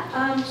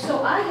 Yeah,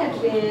 so I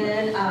have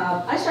been,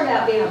 I started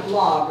out being a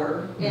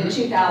blogger in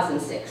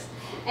 2006.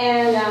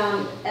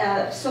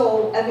 And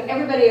so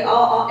everybody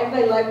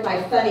liked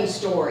my funny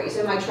stories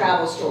and my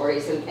travel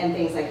stories and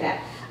things like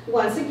that.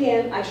 Once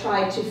again, I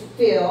tried to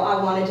I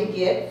wanted to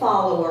get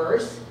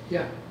followers.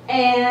 Yeah.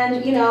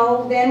 And, you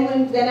know, then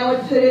I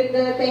would put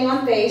the thing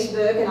on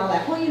Facebook and all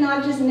that. Well, you know,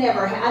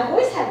 I've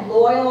always had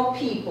loyal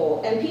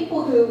people and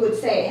people who would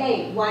say,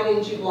 hey, why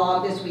didn't you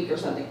vlog this week or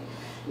something?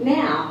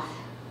 Now,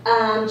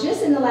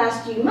 just in the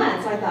last few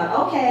months, I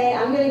thought, okay,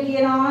 I'm going to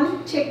get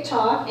on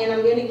TikTok and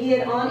I'm going to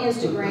get on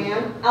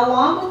Instagram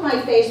along with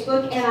my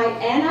Facebook,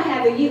 and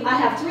I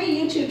have 3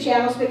 YouTube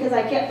channels because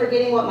I kept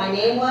forgetting what my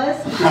name was.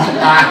 So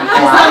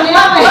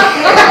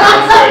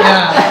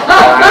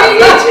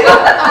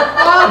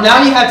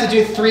now you have to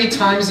do 3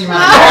 times the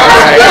amount.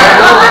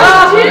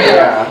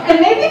 And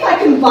maybe if I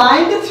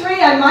combined the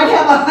 3, I might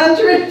have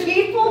 100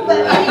 people.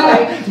 But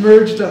anyway,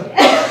 merged them.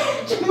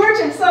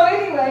 So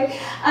anyway,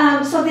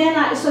 so then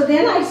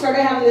I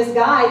started having this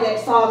guy that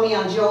saw me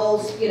on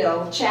Joel's, you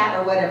know, chat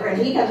or whatever,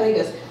 and he comes and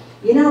he goes,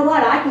 you know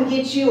what, I can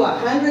get you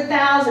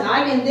 100,000.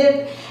 I can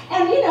this,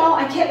 and you know,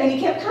 he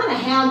kept kind of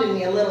hounding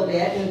me a little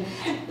bit,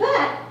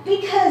 but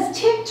because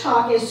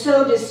TikTok is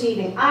so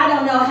deceiving, I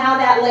don't know how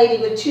that lady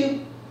with 2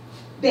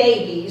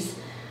 babies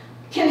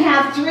can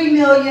have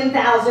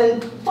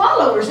 3,000,000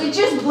 followers. It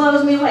just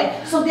blows me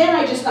away. So then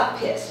I just got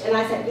pissed, and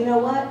I said, you know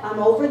what, I'm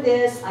over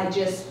this. I'm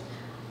just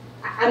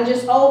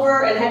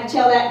over, and I had to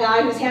tell that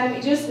guy who's having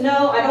me, just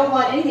no, I don't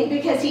want anything,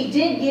 because he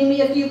did give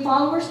me a few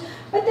followers,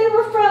 but they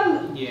were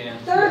from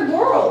third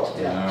world.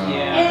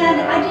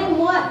 And I didn't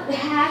want the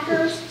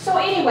hackers. So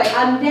anyway,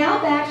 I'm now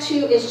back to,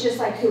 it's just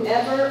like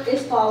whoever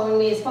is following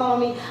me is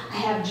following me. I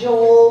have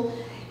Joel,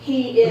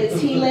 he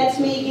lets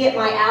me get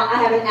I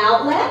have an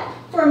outlet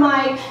for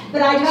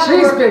but I got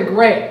She's been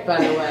great, by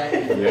the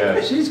way.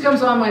 Yeah. She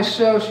comes on my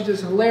show, she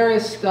does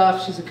hilarious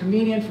stuff. She's a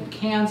comedian from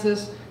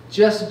Kansas,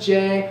 Just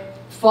Jay.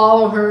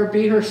 Follow her,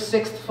 be her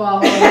 6th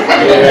follower. Ask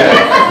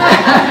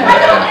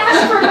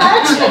for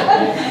much.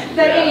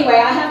 But anyway,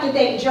 I have to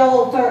thank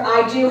Joel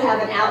I do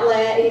have an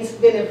outlet. He's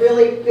been a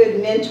really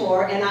good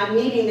mentor, and I'm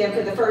meeting them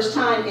for the first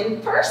time in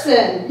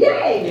person.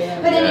 Yay!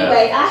 Yeah. But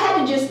anyway, I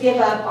had to just give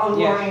up on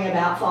worrying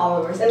about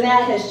followers, and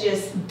that has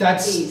just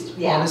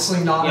eased.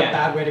 Honestly not a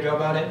bad way to go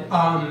about it.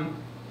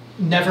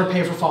 Never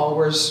pay for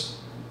followers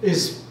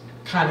is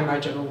kind of my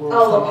general rule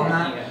of thumb on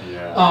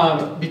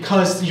that.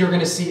 Because you're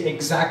going to see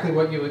exactly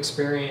what you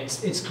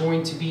experience. It's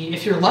going to be,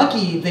 if you're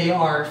lucky, they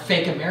are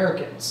fake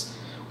Americans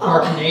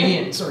or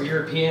Canadians or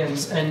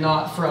Europeans and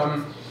not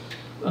from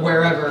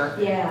wherever,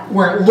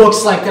 where it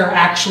looks like there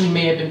actually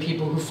may have been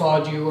people who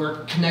followed you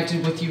or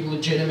connected with you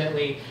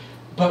legitimately.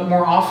 But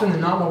more often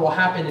than not, what will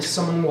happen is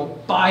someone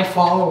will buy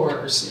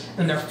followers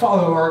and their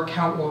follower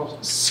count will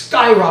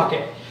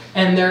skyrocket.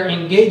 And their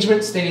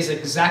engagement stays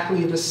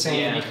exactly the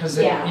same because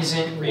it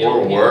isn't real.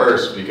 Or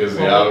worse, because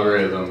the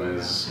algorithm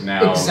is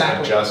now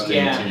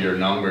adjusting to your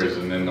numbers,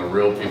 and then the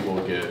real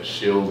people get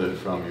shielded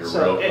from your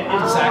real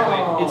content.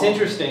 Exactly. It's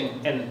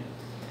interesting, and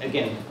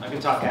again, I can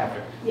talk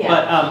after.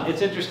 But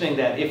it's interesting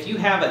that if you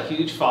have a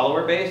huge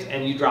follower base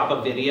and you drop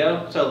a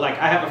video, so like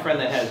I have a friend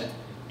that has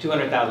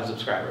 200,000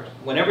 subscribers.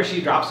 Whenever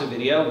she drops a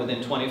video,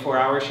 within 24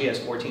 hours, she has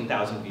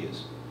 14,000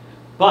 views.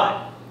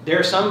 But there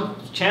are some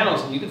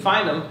channels, and you can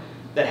find them,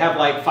 that have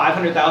like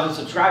 500,000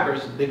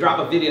 subscribers. They drop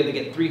a video, they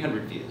get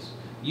 300 views.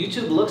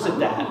 YouTube looks at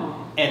that,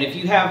 and if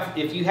you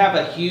have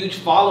a huge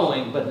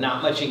following but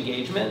not much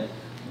engagement,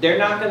 they're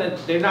not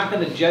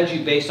gonna judge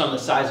you based on the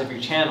size of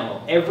your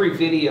channel. Every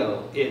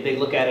video, they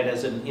look at it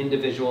as an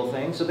individual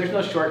thing. So there's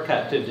no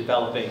shortcut to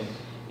developing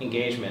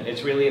engagement.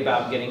 It's really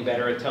about getting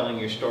better at telling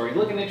your story,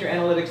 looking at your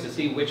analytics to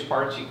see which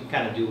parts you can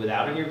kind of do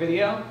without in your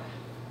video,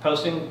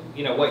 posting,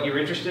 you know, what you're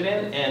interested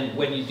in, and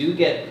when you do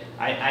get,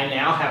 I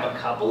now have a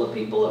couple of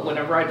people that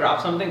whenever I drop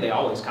something, they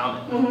always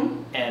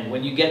comment. And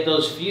when you get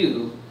those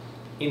few,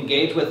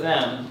 engage with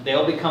them,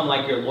 they'll become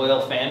like your loyal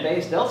fan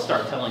base. They'll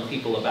start telling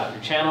people about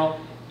your channel.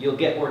 You'll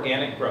get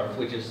organic growth,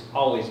 which is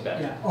always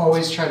better. Yeah,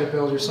 always try to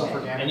build yourself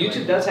organically. And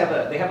YouTube does have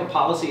a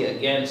policy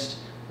against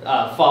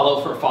follow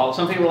for follow.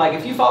 Some people are like,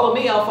 if you follow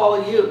me, I'll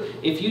follow you.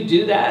 If you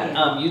do that,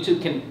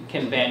 YouTube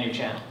can ban your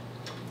channel.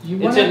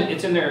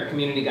 It's in their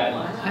community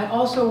guidelines. I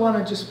also want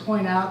to just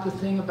point out the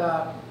thing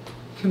about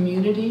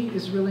community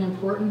is really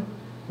important.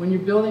 When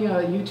you're building a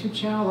YouTube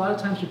channel, a lot of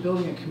times you're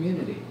building a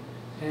community.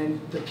 And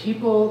the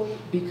people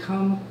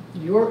become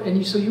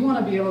so you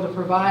want to be able to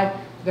provide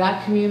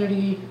that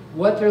community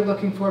what they're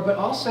looking for, but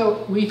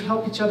also we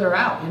help each other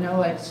out. You know,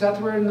 like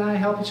Sethward and I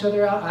help each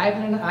other out.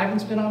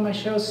 Ivan's been on my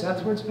show,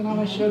 Sethward's been on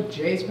my show,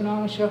 Jay's been on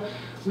my show.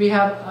 We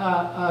have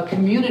a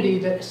community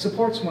that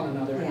supports one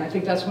another, and I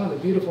think that's one of the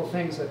beautiful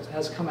things that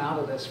has come out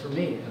of this, for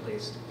me at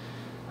least.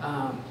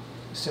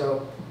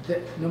 So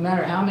no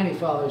matter how many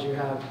followers you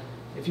have,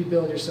 if you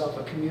build yourself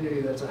a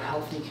community that's a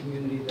healthy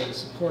community that is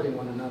supporting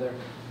one another,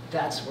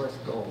 that's worth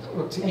gold.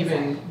 Well, to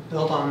even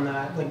build on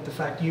that, like the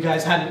fact you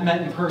guys hadn't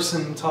met in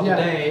person until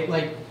today,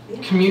 like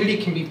community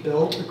can be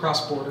built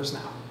across borders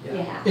now.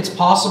 It's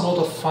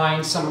possible to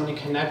find someone to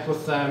connect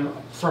with them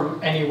from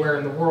anywhere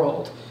in the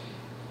world.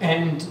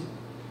 And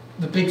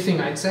the big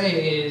thing I'd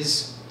say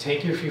is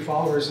take your few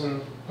followers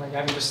and, like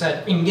Abby just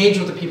said, engage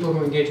with the people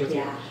who engage with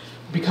you.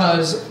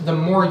 Because the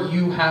more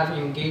you have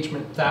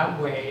engagement that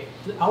way,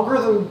 the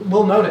algorithm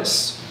will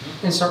notice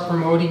and start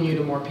promoting you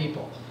to more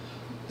people.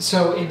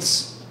 So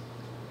it's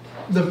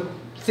the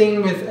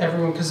thing with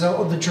everyone, because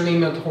the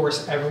dream, of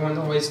course, everyone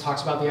always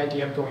talks about the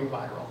idea of going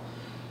viral.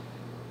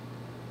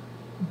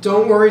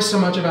 Don't worry so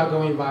much about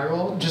going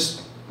viral.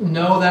 Just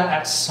know that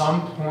at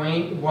some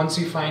point, once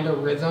you find a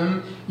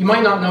rhythm, you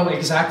might not know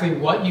exactly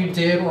what you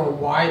did or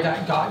why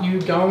that got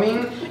you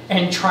going,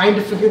 and trying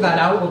to figure that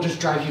out will just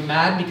drive you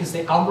mad because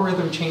the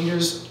algorithm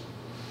changes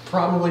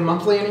probably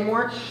monthly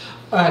anymore,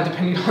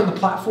 depending on the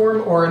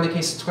platform, or in the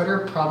case of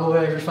Twitter, probably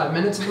every 5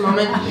 minutes at the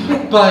moment.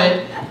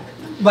 But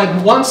like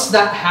once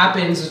that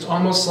happens, it's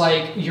almost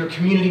like your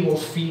community will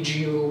feed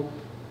you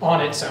on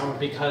its own,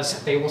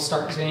 because they will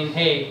start saying,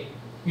 hey,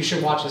 you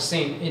should watch this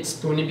thing. It's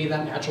going to be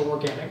that natural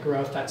organic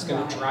growth that's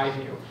going to drive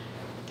you.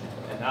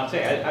 And I'll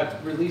say,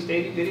 I've released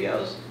 80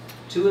 videos.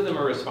 2 of them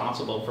are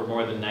responsible for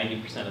more than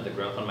 90% of the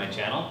growth on my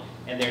channel,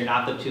 and they're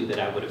not the 2 that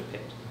I would have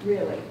picked.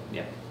 Really?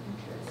 Yeah.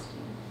 Interesting.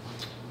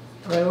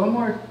 All right, one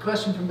more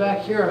question from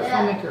back here, our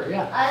filmmaker.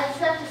 Yeah. I just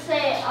have to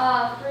say,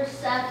 for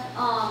Seth,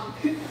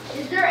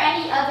 is there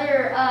any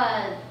other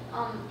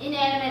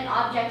inanimate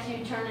objects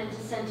you turn into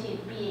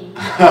sentient beings?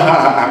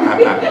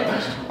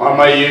 On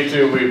my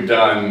YouTube,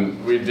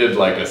 we did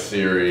like a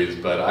series,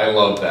 but I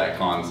love that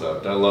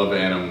concept. I love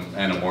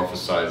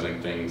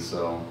anamorphosizing things,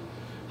 so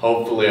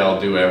hopefully I'll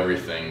do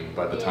everything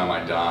by the time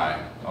I die.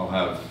 I'll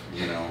have,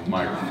 you know,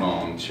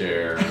 microphone,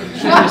 chair,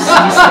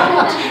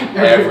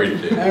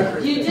 everything.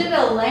 You did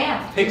a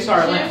lamp.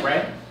 Pixar lamp,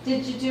 right?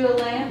 Did you do a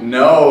lamp?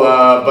 No,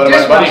 but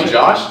my buddy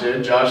Josh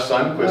did. Josh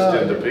Sundquist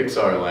did the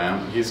Pixar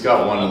lamp. He's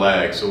got 1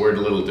 leg, so we're a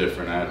little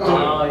different at it too.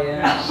 Oh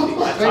yeah.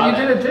 But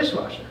you did a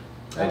dishwasher.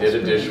 I did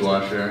a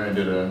dishwasher. I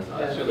did a.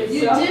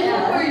 You did one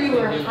where you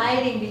were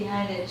hiding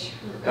behind a tree.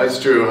 That's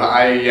true.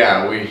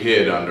 We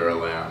hid under a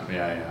lamp.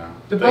 Yeah.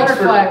 The Thanks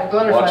butterfly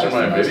watching was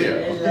my the most-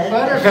 video. The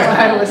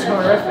butterfly was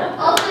horrific.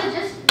 Also,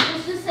 just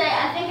to say,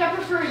 I think I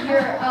prefer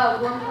your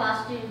worm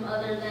costume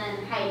other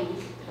than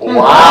Heidi's. Wow!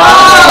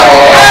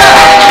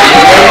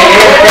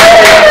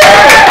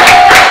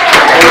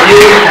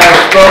 You have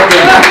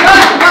spoken.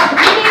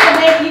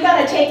 You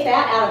gotta take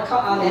that out of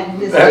on that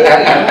this video.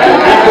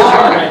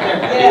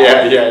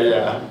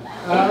 Yeah.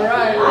 All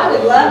right. I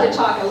would love to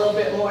talk a little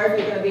bit more if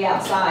you're gonna be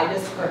outside,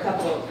 just for a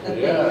couple of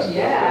things.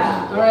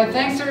 Yeah. All right,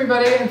 thanks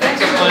everybody, and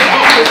thanks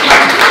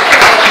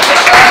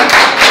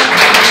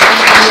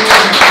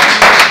for